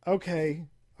 Okay,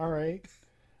 all right.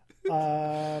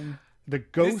 The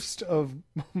ghost of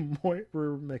Moira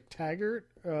McTaggart,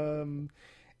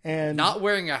 and And not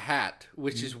wearing a hat,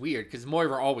 which is weird because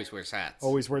Moira always wears hats.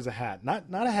 always wears a hat, not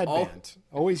a headband.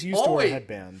 Always used to wear a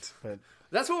headband, but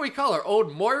That's what we call her,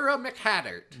 old Moira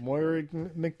McHattert. Moira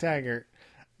McTaggart,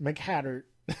 McHattert.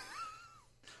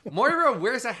 Moira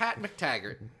wears a hat,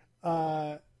 McTaggart.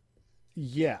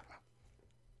 Yeah,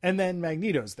 and then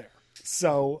Magneto's there,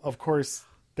 so of course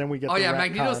then we get. Oh the yeah, retcon.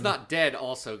 Magneto's not dead.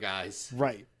 Also, guys,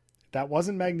 right. That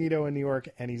wasn't Magneto in New York,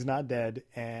 and he's not dead,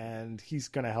 and he's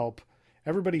going to help.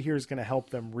 Everybody here is going to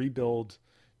help them rebuild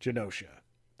Genosha.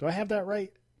 Do I have that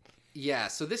right? Yeah.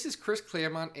 So this is Chris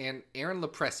Claremont and Aaron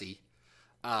Lopresti.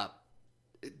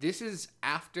 This is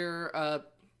after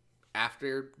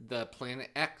the Planet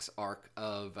X arc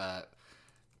of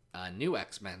New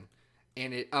X-Men,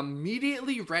 and it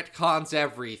immediately retcons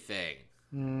everything.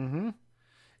 Mm-hmm.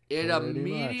 It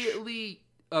Pretty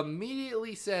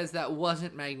immediately says that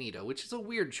wasn't Magneto, which is a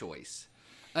weird choice.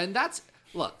 And that's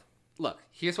look,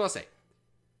 here's what I'll say.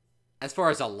 As far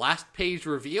as a last page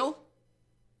reveal,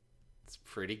 it's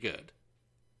pretty good.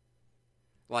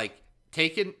 Like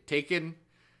taken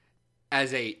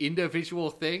as a individual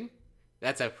thing,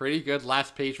 that's a pretty good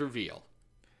last page reveal.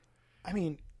 I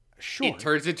mean, sure. It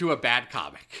turns into a bad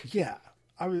comic. Yeah.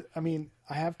 I mean,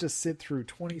 I have to sit through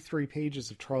 23 pages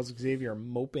of Charles Xavier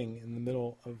moping in the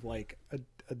middle of like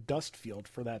a dust field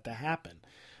for that to happen.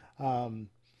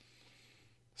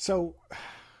 So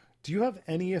do you have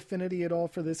any affinity at all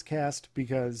for this cast?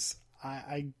 Because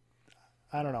I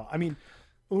don't know. I mean,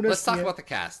 Let's talk about the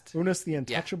cast. Unus the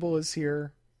Untouchable is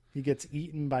here. He gets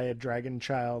eaten by a dragon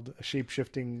child, a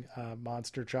shape-shifting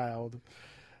monster child.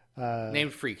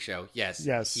 Named Freak Show. Yes.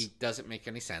 Yes. He doesn't make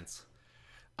any sense.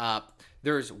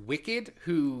 There's Wicked,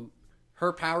 who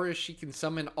her power is she can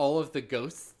summon all of the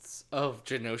ghosts of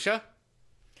Genosha,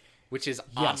 which is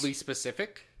oddly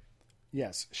specific.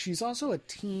 Yes. She's also a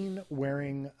teen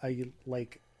wearing a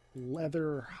like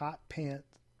leather hot pant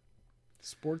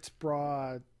sports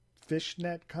bra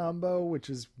fishnet combo, which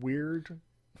is weird.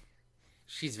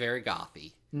 She's very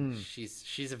gothy.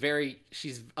 She's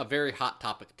a very hot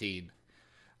topic teen.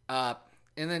 And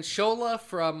then Shola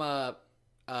from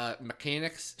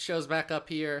Mechanics shows back up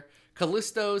here.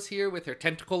 Callisto's here with her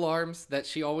tentacle arms that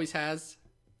she always has.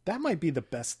 That might be the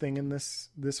best thing in this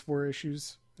 4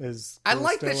 issues. Is I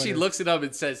like that Callisto she and looks at them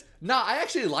and says, "Nah, I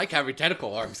actually like having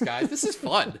tentacle arms, guys. This is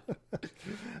fun."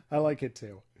 I like it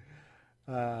too.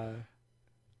 And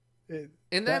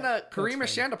then Karima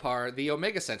Shandapar, the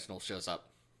Omega Sentinel, shows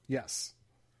up. Yes.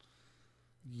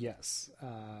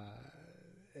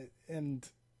 And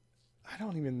I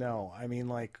don't even know. I mean,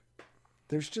 like,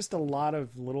 there's just a lot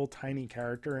of little tiny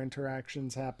character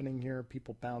interactions happening here,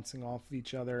 people bouncing off of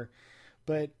each other,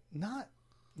 but not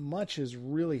much is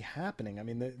really happening. I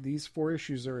mean, these 4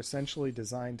 issues are essentially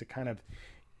designed to kind of,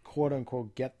 quote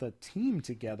unquote, get the team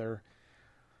together.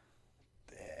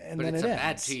 And but then it's it a ends.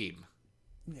 bad team.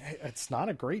 It's not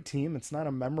a great team. It's not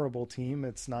a memorable team.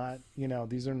 It's not,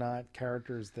 these are not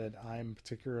characters that I'm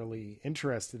particularly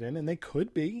interested in, and they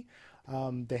could be.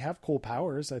 They have cool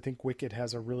powers. I think Wicked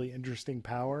has a really interesting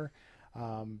power.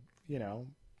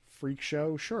 Freak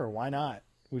Show, sure, why not?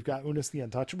 We've got Unus the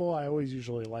Untouchable. I always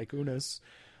usually like Unus.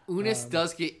 Unus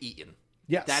does get eaten.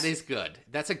 Yes. That is good.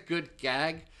 That's a good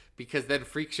gag, because then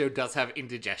Freak Show does have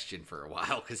indigestion for a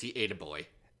while because he ate a boy.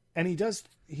 And he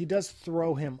does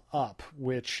throw him up,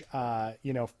 which,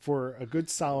 for a good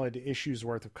solid issue's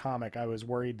worth of comic, I was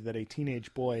worried that a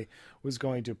teenage boy was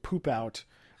going to poop out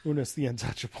Unus the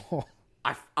Untouchable.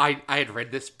 I had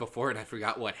read this before and I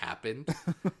forgot what happened.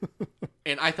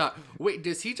 And I thought, wait,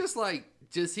 does he just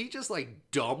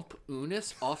dump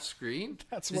Unus off screen?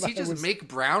 Does he just make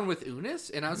brown with Unus?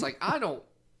 And I was like,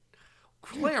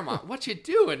 Claremont, what you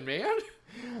doing, man?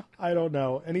 I don't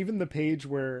know. And even the page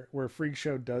where Freak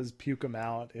Show does puke him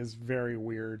out is very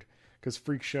weird, because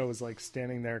Freak Show is like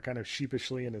standing there kind of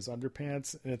sheepishly in his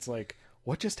underpants, and it's like,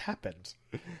 what just happened?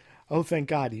 Oh, thank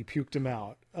God he puked him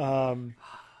out.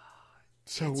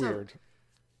 So weird.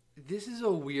 This is a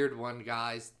weird one,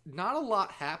 guys. Not a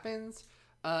lot happens.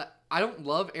 I don't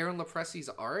love Aaron Lopresti's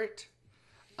art.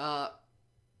 I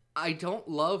don't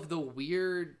love the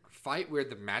weird fight where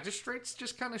the magistrates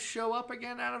just kind of show up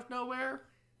again out of nowhere.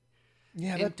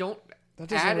 Yeah, and don't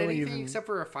add anything except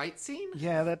for a fight scene.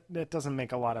 Yeah, that doesn't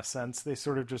make a lot of sense. They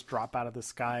sort of just drop out of the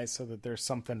sky so that there's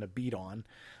something to beat on.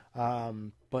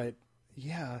 But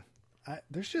yeah,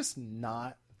 there's just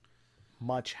not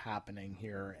much happening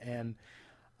here. And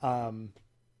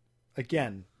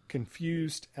again,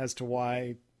 confused as to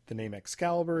why the name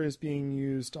Excalibur is being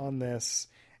used on this,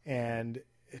 and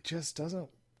it just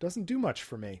doesn't do much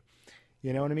for me.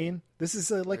 You know what I mean? This is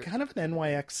kind of an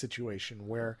NYX situation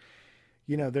where,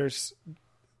 there's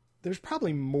there's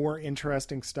probably more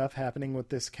interesting stuff happening with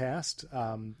this cast,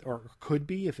 or could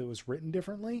be if it was written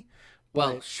differently.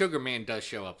 Well, Sugar Man does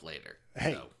show up later.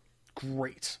 Hey, so.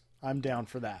 Great. I'm down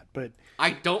for that. But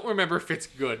I don't remember if it's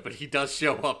good, but he does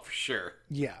show up for sure.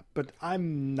 yeah, but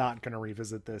I'm not going to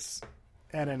revisit this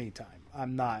at any time.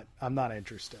 I'm not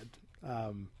interested.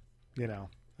 I'm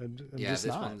just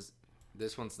not.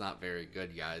 This one's not very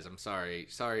good, guys. I'm sorry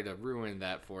to ruin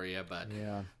that for you, but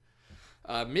yeah.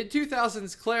 Mid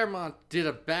 2000s Claremont did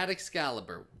a bad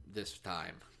Excalibur this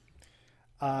time.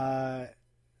 A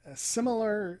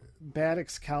similar bad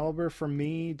Excalibur from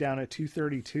me down at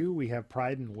 232. We have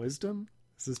Pride and Wisdom.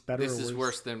 Is this better? This is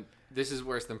worse than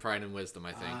Pride and Wisdom,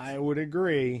 I think. I would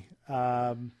agree.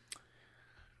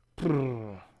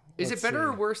 Is it better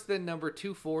or worse than number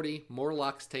 240,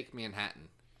 Morlocks Take Manhattan?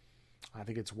 I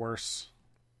think it's worse.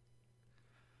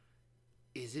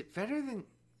 Is it better than?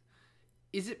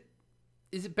 Is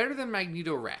it better than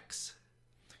Magneto Rex?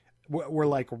 We're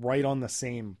like right on the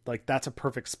same. Like that's a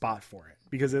perfect spot for it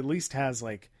because it at least has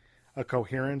like a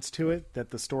coherence to it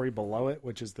that the story below it,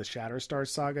 which is the Shatterstar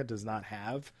Saga, does not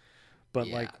have. But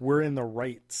like we're in the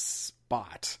right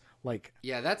spot. Like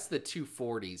that's the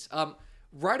 240s.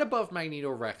 Right above Magneto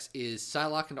Rex is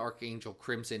Psylocke and Archangel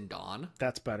Crimson Dawn.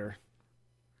 That's better.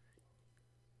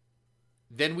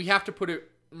 Then we have to put it.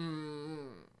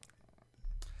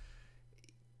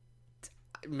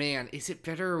 Man, is it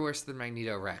better or worse than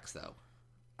Magneto Rex, though?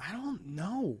 I don't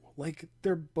know. Like,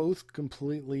 they're both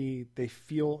completely. They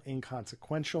feel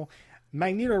inconsequential.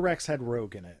 Magneto Rex had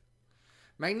Rogue in it.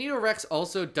 Magneto Rex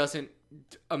also doesn't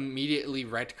immediately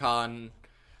retcon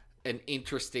an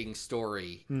interesting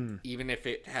story, even if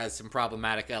it has some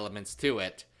problematic elements to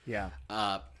it. Yeah.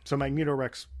 So Magneto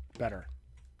Rex better.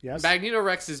 Yes. Magneto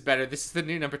Rex is better. This is the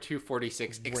new number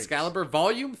 246. Great. Excalibur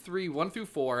Volume 3,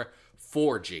 1-4,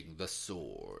 Forging the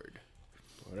Sword.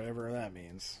 Whatever that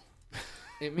means.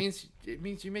 It means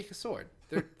you make a sword.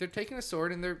 They're taking a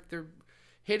sword and they're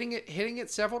hitting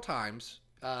it several times,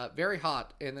 very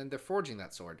hot, and then they're forging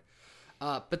that sword.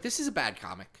 But this is a bad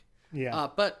comic. Yeah.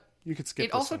 But you could skip it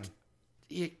this also one.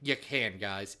 You can,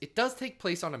 guys. It does take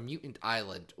place on a mutant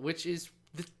island, which is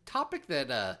the topic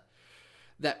that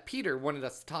Peter wanted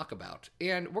us to talk about.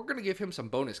 And we're going to give him some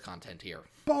bonus content here.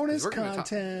 Bonus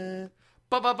content.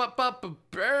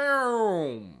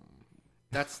 Boom.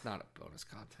 That's not a bonus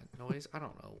content noise. I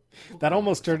don't know. That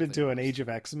almost turned into an Age of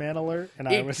X-Man alert. And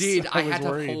I was had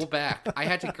worried. To hold back. I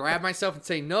had to grab myself and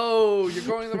say, no, you're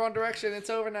going in the wrong direction. It's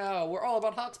over now. We're all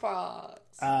about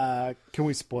hotspots. Can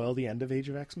we spoil the end of Age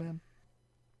of X-Man?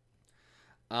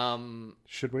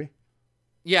 Should we?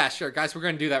 Yeah, sure. Guys, we're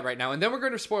going to do that right now. And then we're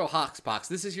going to spoil Hoxpox.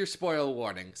 This is your spoil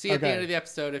warning. See you at the end of the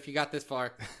episode if you got this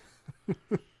far.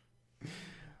 All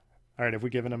right, have we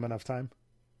given them enough time?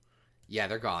 Yeah,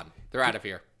 they're gone. They're out of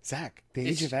here. Zach, the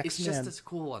Age of X-Man... It's just the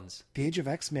cool ones. The Age of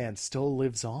X-Man still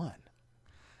lives on.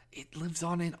 It lives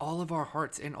on in all of our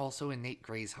hearts and also in Nate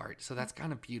Gray's heart. So that's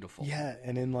kind of beautiful. Yeah,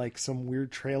 and in like some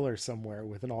weird trailer somewhere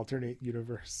with an alternate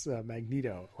universe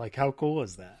Magneto. Like, how cool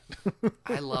is that?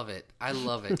 I love it. I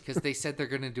love it because they said they're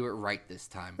going to do it right this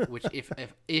time. Which,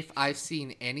 if I've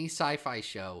seen any sci-fi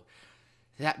show,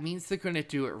 that means they're going to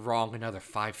do it wrong another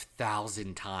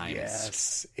 5,000 times.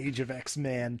 Yes, Age of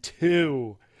X-Man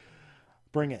 2.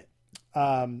 Bring it.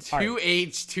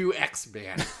 Age 2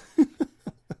 X-Man.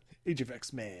 Age of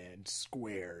X-Men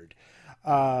squared,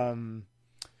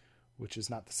 which is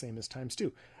not the same as times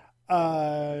 2.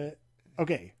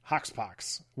 Okay,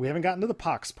 Hoxpox. We haven't gotten to the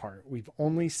Pox part. We've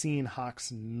only seen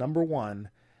Hox number 1.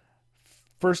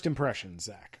 First impressions,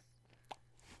 Zach.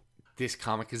 This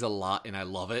comic is a lot, and I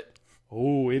love it.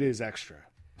 Oh, it is extra.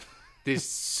 There's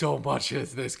so much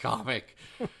of this comic.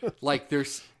 Like,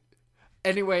 there's...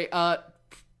 Anyway,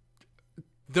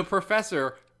 the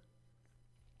professor...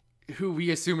 who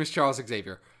we assume is Charles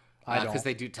Xavier, because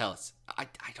they do tell us. I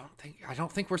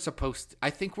don't think we're supposed to. I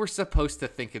think we're supposed to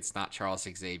think it's not Charles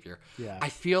Xavier. Yeah. I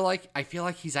feel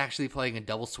like he's actually playing a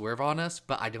double swerve on us,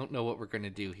 but I don't know what we're gonna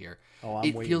do here. Oh,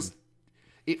 I'm waiting.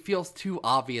 It feels too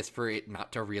obvious for it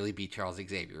not to really be Charles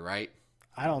Xavier, right?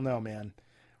 I don't know, man.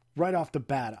 Right off the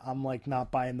bat, I'm like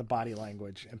not buying the body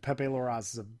language, and Pepe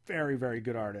Larraz is a very, very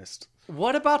good artist.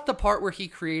 What about the part where he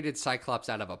created Cyclops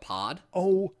out of a pod?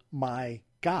 Oh my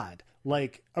God.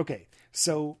 Like, okay,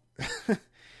 so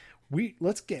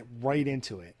let's get right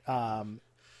into it.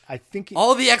 I think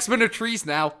all the X-Men are trees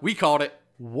now. We called it.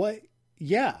 What?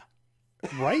 Yeah.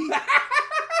 Right?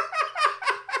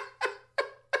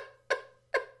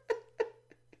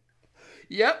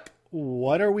 Yep.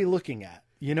 What are we looking at?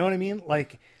 You know what I mean?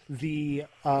 Like the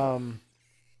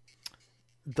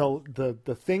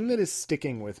thing that is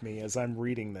sticking with me as I'm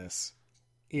reading this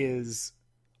is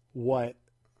what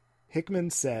Hickman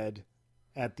said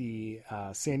at the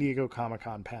San Diego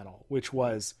Comic-Con panel, which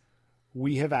was,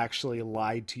 we have actually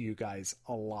lied to you guys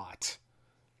a lot.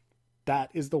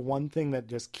 That is the one thing that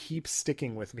just keeps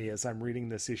sticking with me as I'm reading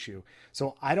this issue.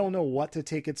 So I don't know what to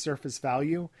take at surface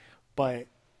value, but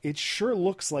it sure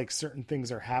looks like certain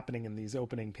things are happening in these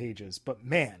opening pages. But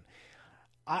man,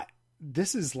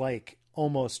 this is like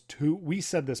almost too, we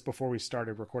said this before we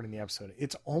started recording the episode.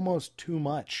 It's almost too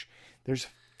much. There's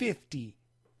 50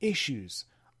 issues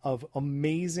of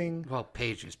amazing,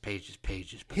 pages.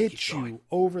 hit you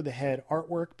over the head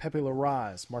artwork. Pepe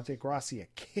Larraz, Marte Gracia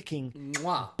kicking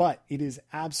butt. It is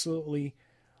absolutely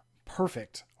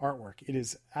perfect artwork. It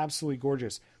is absolutely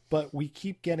gorgeous. But we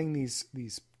keep getting these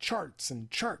charts and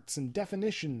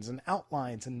definitions and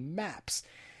outlines and maps.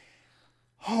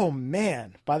 Oh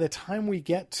man, by the time we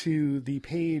get to the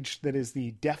page that is the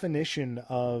definition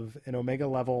of an Omega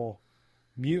level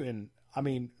mutant, I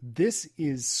mean, this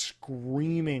is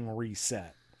screaming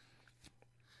reset.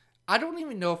 I don't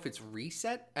even know if it's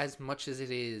reset as much as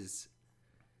it is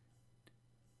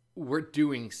we're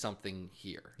doing something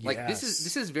here. Like, Yes.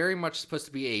 this is very much supposed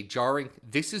to be a jarring,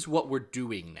 this is what we're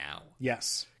doing now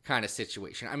Yes. kind of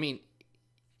situation. I mean,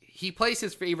 he plays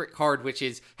his favorite card, which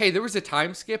is, hey, there was a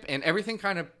time skip and everything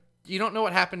kind of, you don't know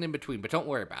what happened in between, but don't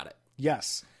worry about it.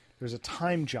 Yes. There's a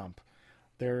time jump.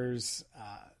 There's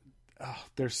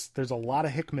a lot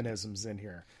of Hickmanisms in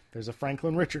here. There's a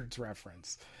Franklin Richards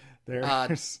reference.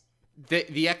 There's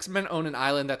The X-Men own an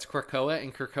island that's Krakoa,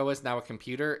 and Krakoa is now a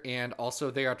computer, and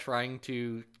also they are trying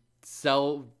to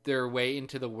sell their way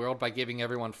into the world by giving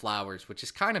everyone flowers, which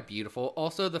is kind of beautiful.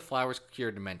 Also, the flowers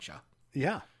cure dementia.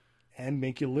 yeah, and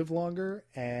make you live longer.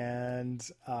 And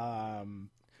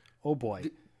oh boy,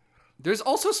 There's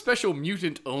also special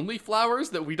mutant-only flowers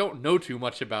that we don't know too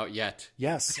much about yet.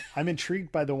 yes, I'm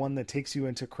intrigued by the one that takes you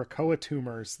into Krakoa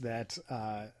tumors that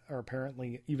are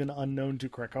apparently even unknown to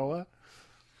Krakoa.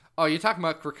 Oh, you're talking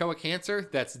about Krakoa cancer?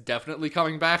 That's definitely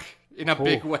coming back in a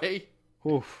big way.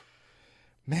 Oof.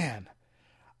 Man,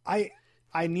 I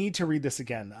need to read this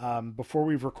again. Before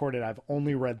we've recorded, I've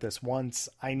only read this once.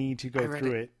 I need to go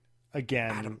through it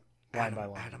again, line by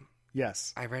line. Adam,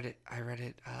 yes, I read it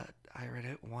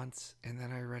once, and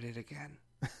then I read it again.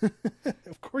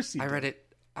 of course you I did.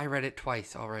 read it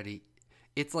twice already.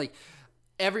 It's like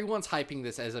everyone's hyping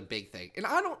this as a big thing. And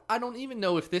I don't even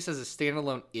know if this as a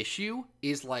standalone issue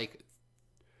is like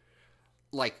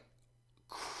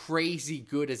crazy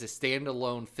good as a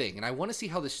standalone thing. And I want to see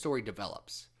how this story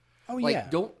develops. Oh Like, yeah.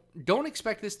 don't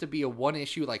expect this to be a one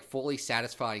issue, like, fully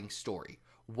satisfying story.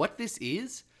 What this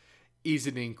is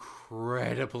an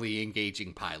incredibly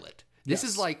engaging pilot. This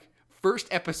Yes. is like first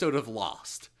episode of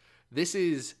Lost. This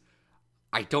is,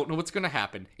 I don't know what's going to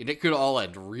happen, and it could all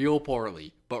end real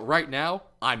poorly. But right now,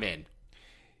 I'm in.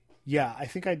 Yeah, I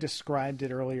think I described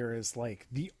it earlier as like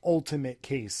the ultimate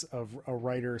case of a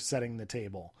writer setting the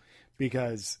table,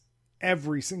 because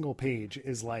every single page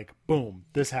is like, boom,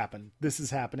 this happened. This is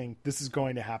happening. This is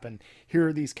going to happen. Here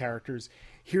are these characters.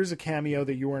 Here's a cameo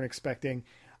that you weren't expecting.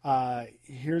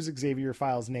 Here's Xavier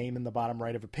Files' name in the bottom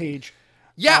right of a page.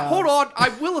 Yeah, hold on. I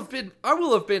will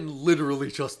have been literally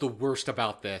just the worst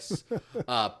about this.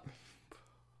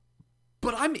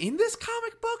 But I'm in this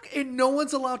comic book, and no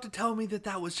one's allowed to tell me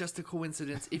that was just a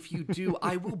coincidence. If you do,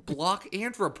 I will block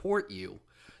and report you.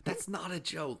 That's not a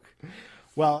joke.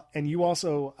 Well, and you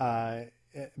also,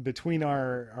 between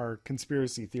our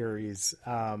conspiracy theories,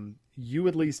 you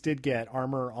at least did get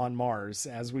armor on Mars,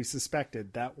 as we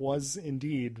suspected. That was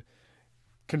indeed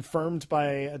confirmed by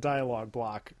a dialogue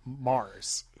block.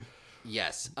 Mars,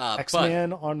 Yes.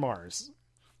 X-Man on Mars.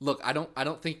 Look, I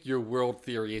don't think your world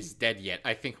theory is dead yet.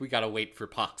 I think we gotta wait for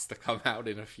Pox to come out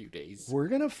in a few days. We're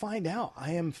gonna find out.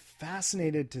 I am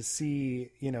fascinated to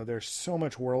see. There's so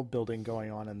much world building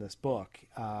going on in this book.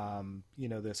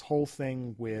 This whole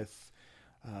thing with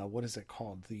what is it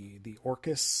called? The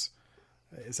Orcus.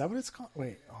 Is that what it's called?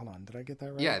 Wait, hold on. Did I get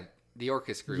that right? Yeah, the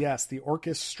Orcus group. Yes, the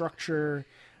Orcus structure,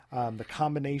 the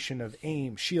combination of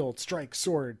aim, shield, strike,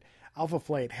 sword, alpha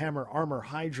flight, hammer, armor,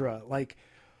 hydra. Like,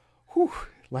 whew,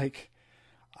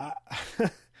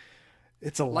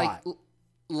 it's a lot.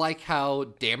 Like how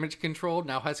Damage Control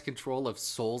now has control of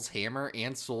Soul's Hammer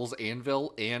and Soul's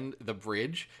Anvil and the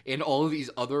Bridge and all of these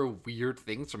other weird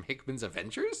things from Hickman's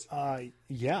Avengers?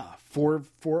 Yeah, four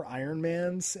Iron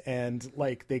Mans, and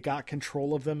like they got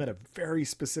control of them at a very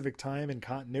specific time in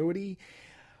continuity.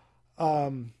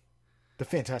 The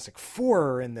Fantastic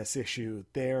Four are in this issue.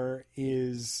 There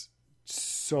is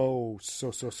so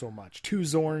much. 2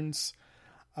 Zorns.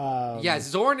 Yeah,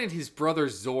 Zorn and his brother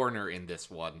Zorn are in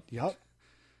this one. Yep.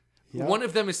 Yep. One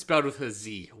of them is spelled with a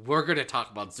Z. We're going to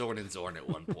talk about Zorn and Zorn at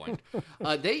one point.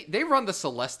 They run the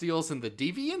Celestials and the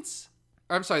Deviants.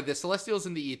 I'm sorry, the Celestials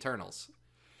and the Eternals.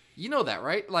 You know that,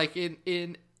 right? Like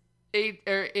in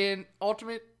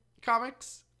Ultimate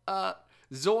Comics,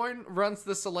 Zorn runs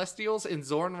the Celestials and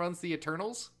Zorn runs the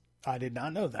Eternals. I did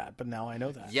not know that, but now I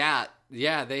know that.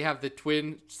 Yeah, they have the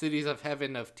twin cities of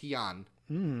heaven of Tian.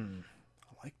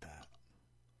 I like that.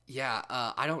 Yeah,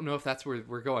 I don't know if that's where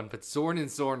we're going, but Zorn and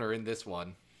Zorn are in this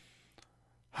one.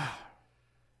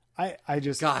 I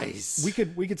just Guys,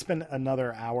 we could spend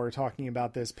another hour talking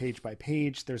about this page by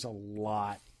page. There's a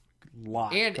lot.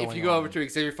 And if you go over to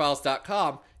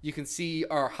XavierFiles.com, you can see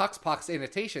our Hoxpox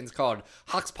annotations called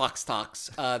Hoxpox Talks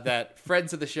that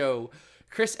friends of the show,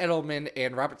 Chris Edelman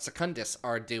and Robert Secundus,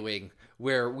 are doing,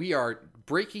 where we are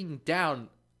breaking down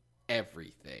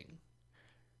everything.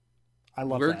 I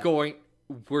love that.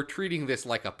 We're treating this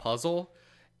like a puzzle,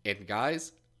 and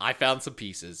guys, I found some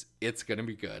pieces. It's gonna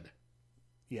be good.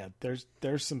 Yeah, there's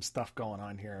some stuff going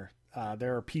on here.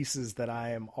 There are pieces that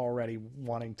I am already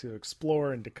wanting to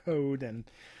explore and decode, and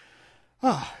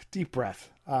deep breath.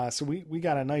 So we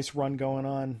got a nice run going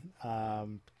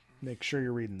on. Make sure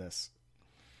you're reading this.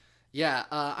 Yeah,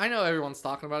 I know everyone's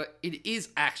talking about it. It is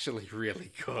actually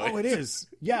really good. Oh, it is.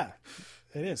 Yeah,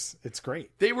 it is. It's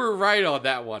great. They were right on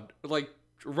that one. Like,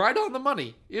 right on the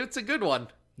money. It's a good one.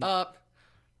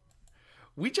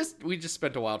 We just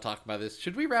spent a while talking about this.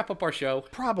 Should we wrap up our show?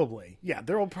 Probably. Yeah,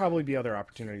 there will probably be other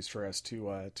opportunities for us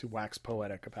to wax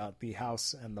poetic about the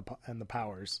house and the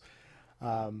powers.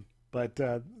 But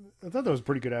I thought that was a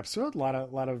pretty good episode. A lot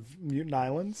of Mutant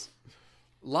Islands.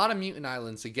 A lot of Mutant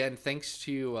Islands. Again, thanks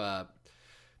to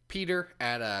Peter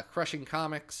at Crushing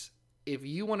Comics. If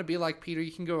you want to be like Peter,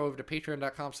 you can go over to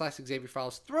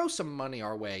patreon.com/XavierFiles. Throw some money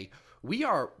our way. We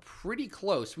are pretty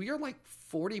close. We are like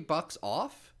 $40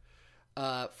 off.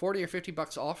 40 or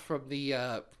 $50 off from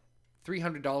the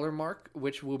 $300 mark,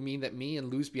 which will mean that me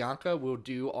and Luz Bianca will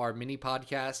do our mini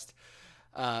podcast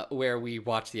where we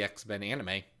watch the X-Men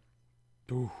anime.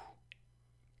 Ooh,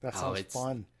 that sounds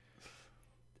fun.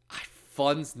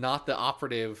 Fun's not the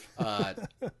operative fun,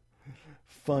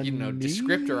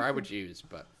 descriptor I would use,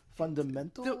 but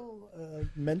fundamental,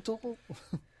 mental.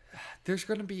 There's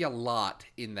going to be a lot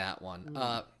in that one.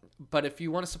 But if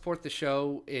you want to support the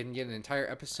show and get an entire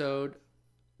episode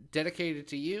dedicated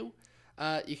to you,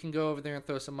 you can go over there and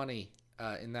throw some money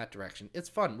in that direction. It's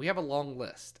fun. We have a long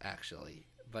list, actually,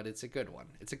 but it's a good one.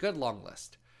 It's a good long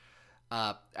list.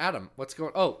 Adam, what's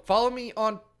going on? Oh, follow me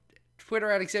on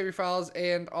Twitter at XavierFiles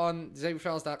and on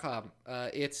XavierFiles.com.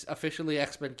 It's officially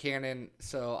X-Men canon,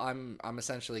 so I'm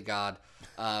essentially God.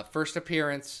 First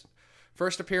appearance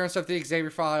of the Xavier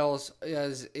Files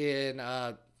is in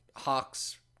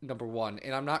Hawks #1,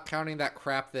 and I'm not counting that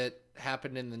crap that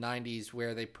happened in the 90s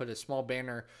where they put a small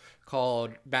banner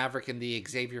called Maverick and the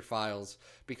Xavier Files,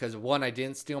 because 1, I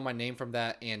didn't steal my name from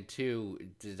that, and 2,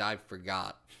 I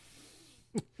forgot.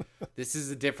 This is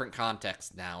a different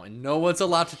context now, and no one's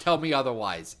allowed to tell me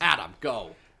otherwise. Adam,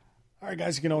 go. All right,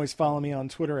 guys, you can always follow me on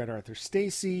Twitter at Arthur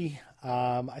Stacy.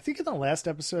 I think in the last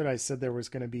episode I said there was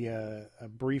going to be a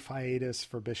brief hiatus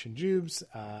for Bish and Jubes.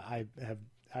 I have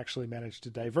actually managed to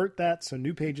divert that. So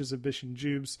new pages of Bish and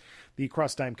Jubes, the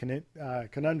Crosstime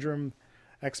Conundrum,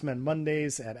 X-Men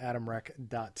Mondays at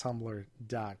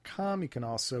adamrec.tumblr.com. You can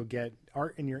also get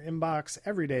art in your inbox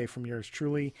every day from yours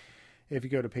truly if you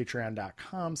go to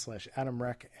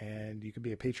patreon.com/adamrec, and you can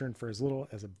be a patron for as little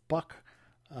as $1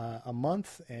 a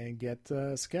month and get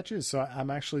sketches. So I'm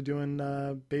actually doing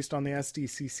based on the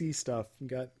SDCC stuff.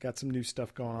 Got some new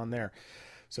stuff going on there.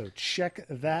 So check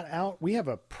that out. We have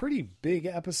a pretty big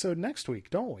episode next week,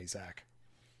 don't we, Zach?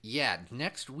 Yeah,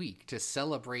 next week to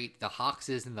celebrate the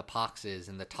Hawkses and the Poxes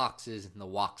and the Toxes and the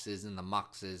Woxes and the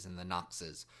Moxes and the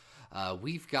Noxes.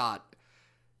 We've got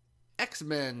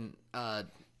X-Men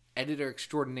editor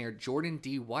extraordinaire Jordan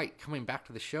D. White coming back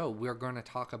to the show. We're going to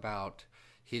talk about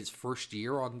his first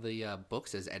year on the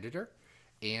books as editor,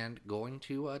 and going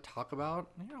to talk about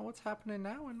what's happening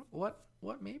now and what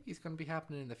maybe is going to be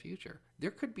happening in the future. There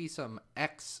could be some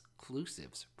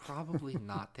exclusives. Probably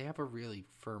not. They have a really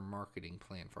firm marketing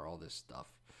plan for all this stuff.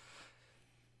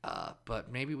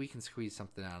 But maybe we can squeeze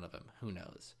something out of him. Who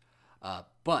knows?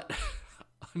 But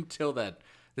until then,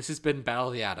 this has been Battle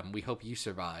of the Atom. We hope you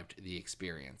survived the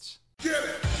experience. Get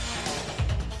it!